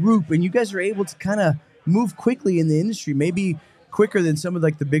group, and you guys are able to kind of move quickly in the industry, maybe quicker than some of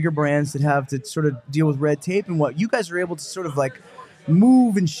like the bigger brands that have to sort of deal with red tape. And what you guys are able to sort of like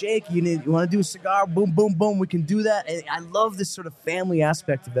move and shake. You want to do a cigar, boom, boom, boom. We can do that. And I love this sort of family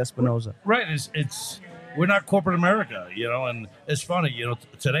aspect of Espinosa. Right. It's we're not corporate America, and it's funny,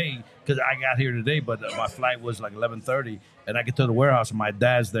 today, because I got here today, but my flight was like 11:30, and I get to the warehouse, and my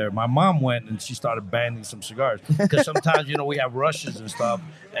dad's there. My mom went, and she started banding some cigars, because sometimes, we have rushes and stuff,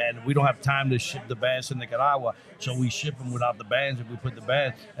 and we don't have time to ship the bands to Nicaragua, so we ship them without the bands, and we put the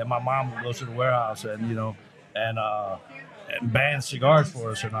bands, and my mom goes to the warehouse, and, and band cigars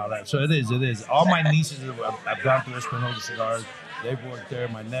for us and all that. So it is. All my nieces have gone through Espinosa Cigars. They've worked there,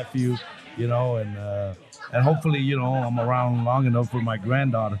 my nephew, and hopefully, I'm around long enough for my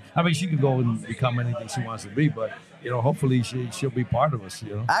granddaughter. I mean, she could go and become anything she wants to be, but, hopefully she'll be part of us,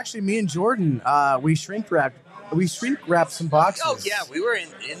 Actually, me and Jordan, we shrink wrapped some boxes. Oh yeah, we were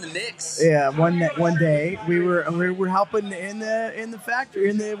in the mix. Yeah, one day we were helping in the factory,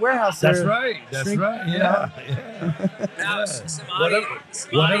 in the warehouse. That's right. Yeah. Now, some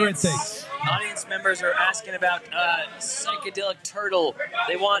whatever it takes. Audience members are asking about psychedelic turtle.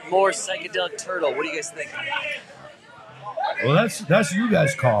 They want more psychedelic turtle. What do you guys think? Well, that's you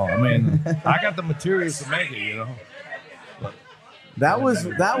guys' call. I mean, I got the materials to make it, That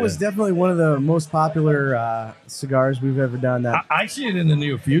was definitely one of the most popular cigars we've ever done. I see it in the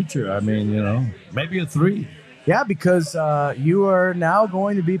near future. I mean, maybe a 3. Yeah, because you are now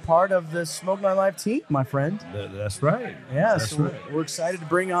going to be part of the Smoke My Life team, my friend. That's right. Yeah, that's so right. We're excited to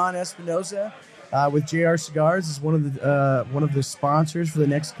bring on Espinosa with JR Cigars as one of the sponsors for the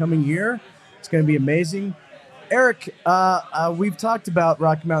next coming year. It's going to be amazing. Erik, we've talked about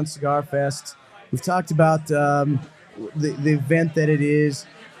Rocky Mountain Cigar Fest. We've talked about the event that it is.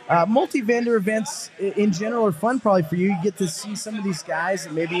 Multi-vendor events in general are fun probably for you. You get to see some of these guys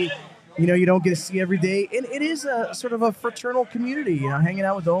that maybe you don't get to see every day. And it is a sort of a fraternal community, hanging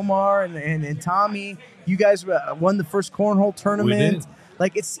out with Omar and Tommy. You guys won the first cornhole tournament. We did.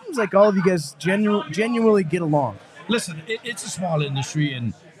 Like, it seems like all of you guys genuinely get along. Listen, it's a small industry,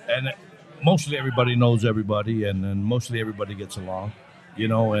 and mostly everybody knows everybody, and mostly everybody gets along,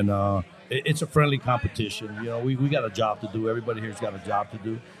 and it's a friendly competition. We got a job to do. Everybody here's got a job to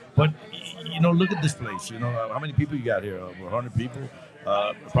do. But, look at this place. How many people you got here? Over 100 people?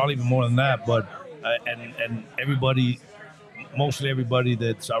 Probably even more than that. But and everybody, mostly everybody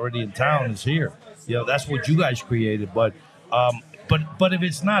that's already in town is here. That's what you guys created. But if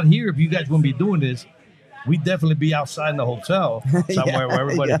it's not here, if you guys wouldn't be doing this, we'd definitely be outside in the hotel somewhere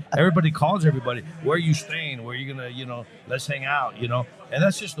where everybody calls everybody. Where are you staying? Where are you gonna, let's hang out, And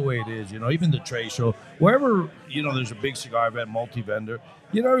that's just the way it is, Even the trade show, wherever, there's a big cigar event, multi-vendor,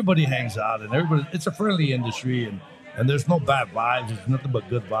 everybody hangs out, and everybody. It's a friendly industry, and there's no bad vibes. It's nothing but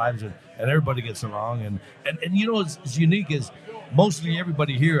good vibes, and everybody gets along. And it's unique is mostly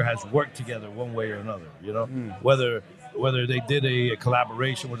everybody here has worked together one way or another. Whether they did a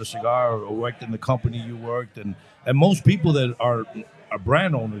collaboration with a cigar or worked in the company you worked, and most people that are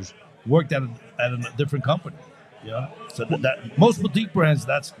brand owners worked at a different company. So that most boutique brands,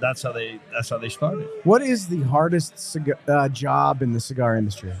 that's how they started. What is the hardest job in the cigar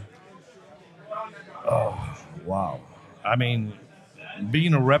industry? Oh, wow! I mean,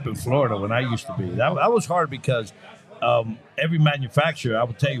 being a rep in Florida when I used to be, that was hard because every manufacturer, I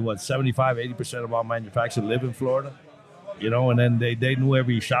would tell you what, 75-80% of all manufacturers live in Florida. And then they knew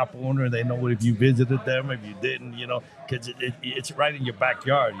every shop owner, and they know if you visited them, if you didn't, because it's right in your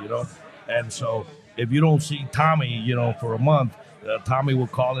backyard, And so if you don't see Tommy, for a month, Tommy will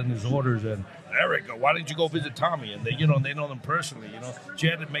call in his orders and, Erik, why didn't you go visit Tommy? And they know them personally, So you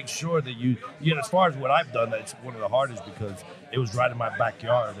had to make sure that as far as what I've done, that's one of the hardest because it was right in my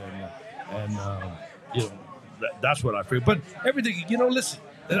backyard. and that's what I feel. But everything, listen,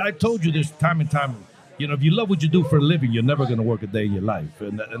 and I told you this time and time. If you love what you do for a living, you're never going to work a day in your life,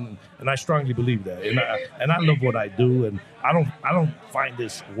 and I strongly believe that. And I love what I do, and I don't find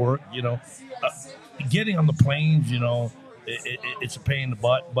this work. Getting on the planes, it's a pain in the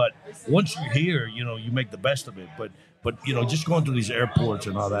butt. But once you're here, you make the best of it. But just going through these airports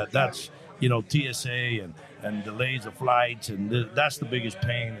and all that, that's TSA and delays of flights, and that's the biggest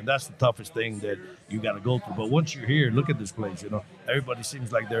pain, and that's the toughest thing that you got to go through. But once you're here, look at this place. Everybody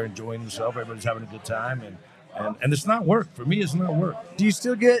seems like they're enjoying themselves. Everybody's having a good time, and it's not work for me. It's not work. Do you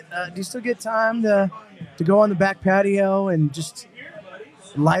still get time to go on the back patio and just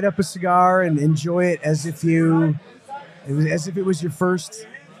light up a cigar and enjoy it as if it was your first?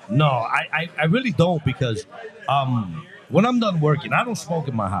 No, I really don't, because when I'm done working, I don't smoke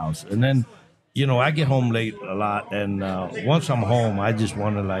in my house, and then I get home late a lot, and once I'm home, I just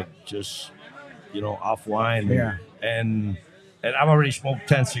want to offline. Yeah. And I've already smoked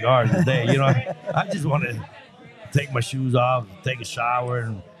 10 cigars a day. I just want to take my shoes off, take a shower,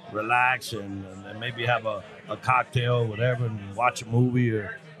 and relax, and maybe have a cocktail or whatever, and watch a movie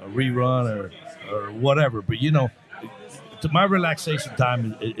or a rerun or whatever. But to my relaxation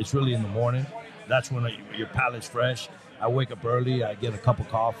time, it's really in the morning. That's when your palate's fresh. I wake up early. I get a cup of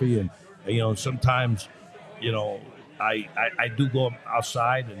coffee, and sometimes, I do go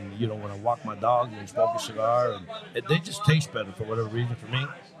outside, and when I walk my dog and smoke a cigar, and they just taste better for whatever reason for me.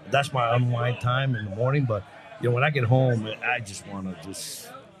 That's my unwind time in the morning. But when I get home, I just want to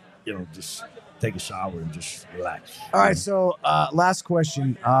just take a shower and just relax. All right. So last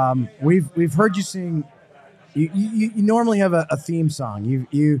question. We've heard you sing. You normally have a theme song.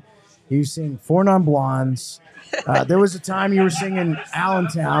 You sing Four Non Blondes. There was a time you were singing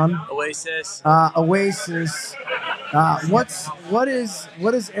Allentown. Oasis. Oasis. What is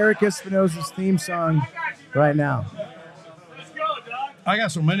Erik Espinosa's theme song right now? I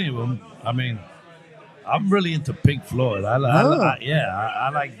got so many of them. I mean, I'm really into Pink Floyd. I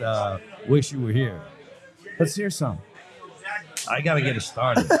like the Wish You Were Here. Let's hear some. I gotta get it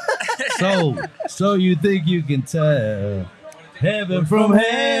started. So you think you can tell heaven from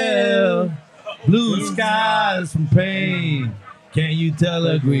hell, blue skies from pain? Can you tell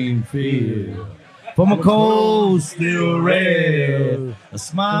a green field from a cold steel rail, a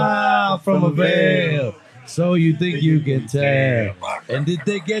smile from a veil? So you think you can tell? And did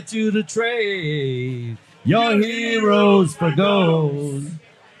they get you to trade your heroes for gold,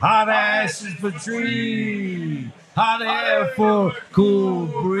 hot ashes for trees, hot air for cool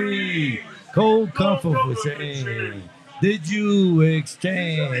breeze, cold comfort for shame? Did you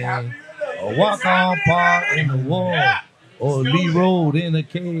exchange a walk-on part in the wall, or Lee Road in a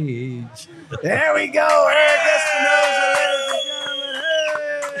cage? There we go, Erik Espinosa, ladies and gentlemen.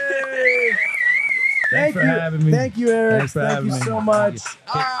 Hey! Thanks for having me. Thank you, Erik. Thanks for Thank having you me. so much.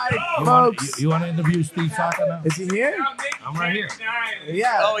 All right, folks. You want to interview Steve Saka now? Is he here? I'm right here.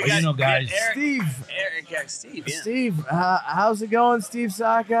 Yeah. Oh, we got guys. Eric, Steve. Steve. Yeah. Steve, how's it going, Steve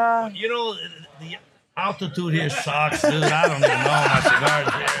Saka? The altitude here sucks, dude. I don't even know my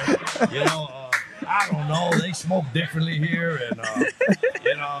cigars here. I don't know. They smoke differently here, and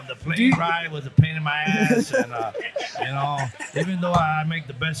the plane ride was a pain in my ass, and even though I make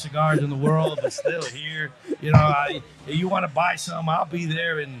the best cigars in the world, but still here, if you want to buy some, I'll be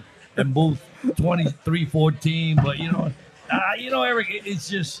there in booth 2314. But Erik, it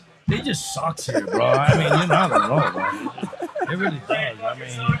just sucks here, bro. I mean, I don't know, bro. It really does. I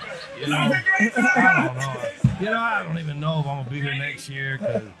mean, I don't know. I don't even know if I'm gonna be here next year,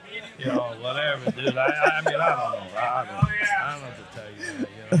 because whatever, dude. I mean, I don't know. I don't know what to tell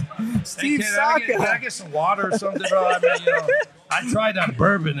you. Steve Saka. Can I get some water or something, bro? I mean, I tried that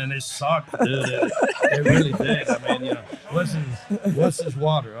bourbon and it sucked, dude. It really did. I mean, what's this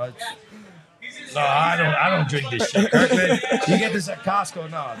water? No, I don't drink this shit. Kirkland, you get this at Costco?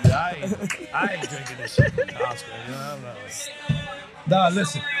 No, dude, I ain't drinking this shit at Costco. No,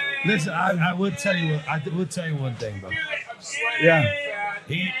 listen. I would tell you. I would tell you one thing, bro. Yeah.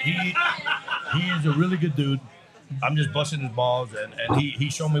 He is a really good dude. I'm just busting his balls, and he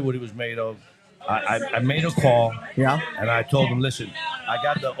showed me what he was made of. I made a call. Yeah. And I told him, listen, I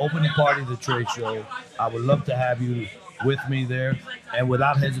got the opening party of the trade show. I would love to have you with me there. And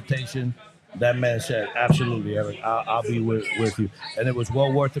without hesitation, that man said, absolutely, Erik, I'll be with you. And it was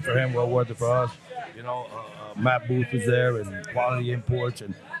well worth it for him, well worth it for us. Matt Booth was there, and Quality Imports,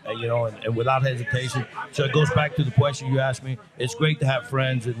 and and without hesitation. So it goes back to the question you asked me. It's great to have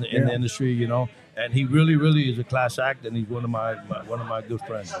friends in the industry, and he really, really is a class act, and he's one of my good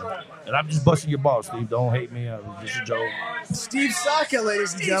friends. And I'm just busting your balls, Steve. Don't hate me. This is a joke. Steve Saka,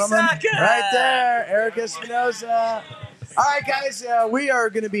 ladies and gentlemen. Right there. Erik Espinosa. All right, guys, we are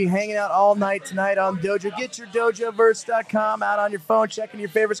going to be hanging out all night tonight on Dojo. Get your dojoverse.com out on your phone, checking your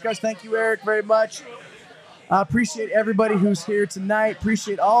favorite cigars. Thank you, Erik, very much. Appreciate everybody who's here tonight.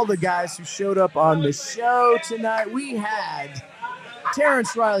 Appreciate all the guys who showed up on the show tonight. We had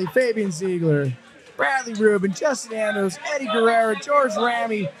Terence Reilly, Fabien Zeigler, Bradley Rubin, Justin Andrews, Eddy Guerra, George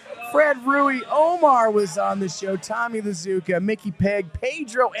Rami, Fred Rewey, Omar was on the show, Tommy Lazuka, Mickey Pegg,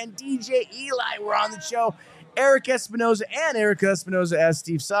 Pedro, and DJ Eli were on the show. Erik Espinosa and Erik Espinosa as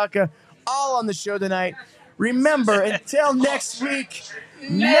Steve Saka, all on the show tonight. Remember, until next week,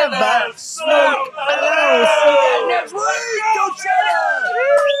 never smoke alone. See you next week. Dochella!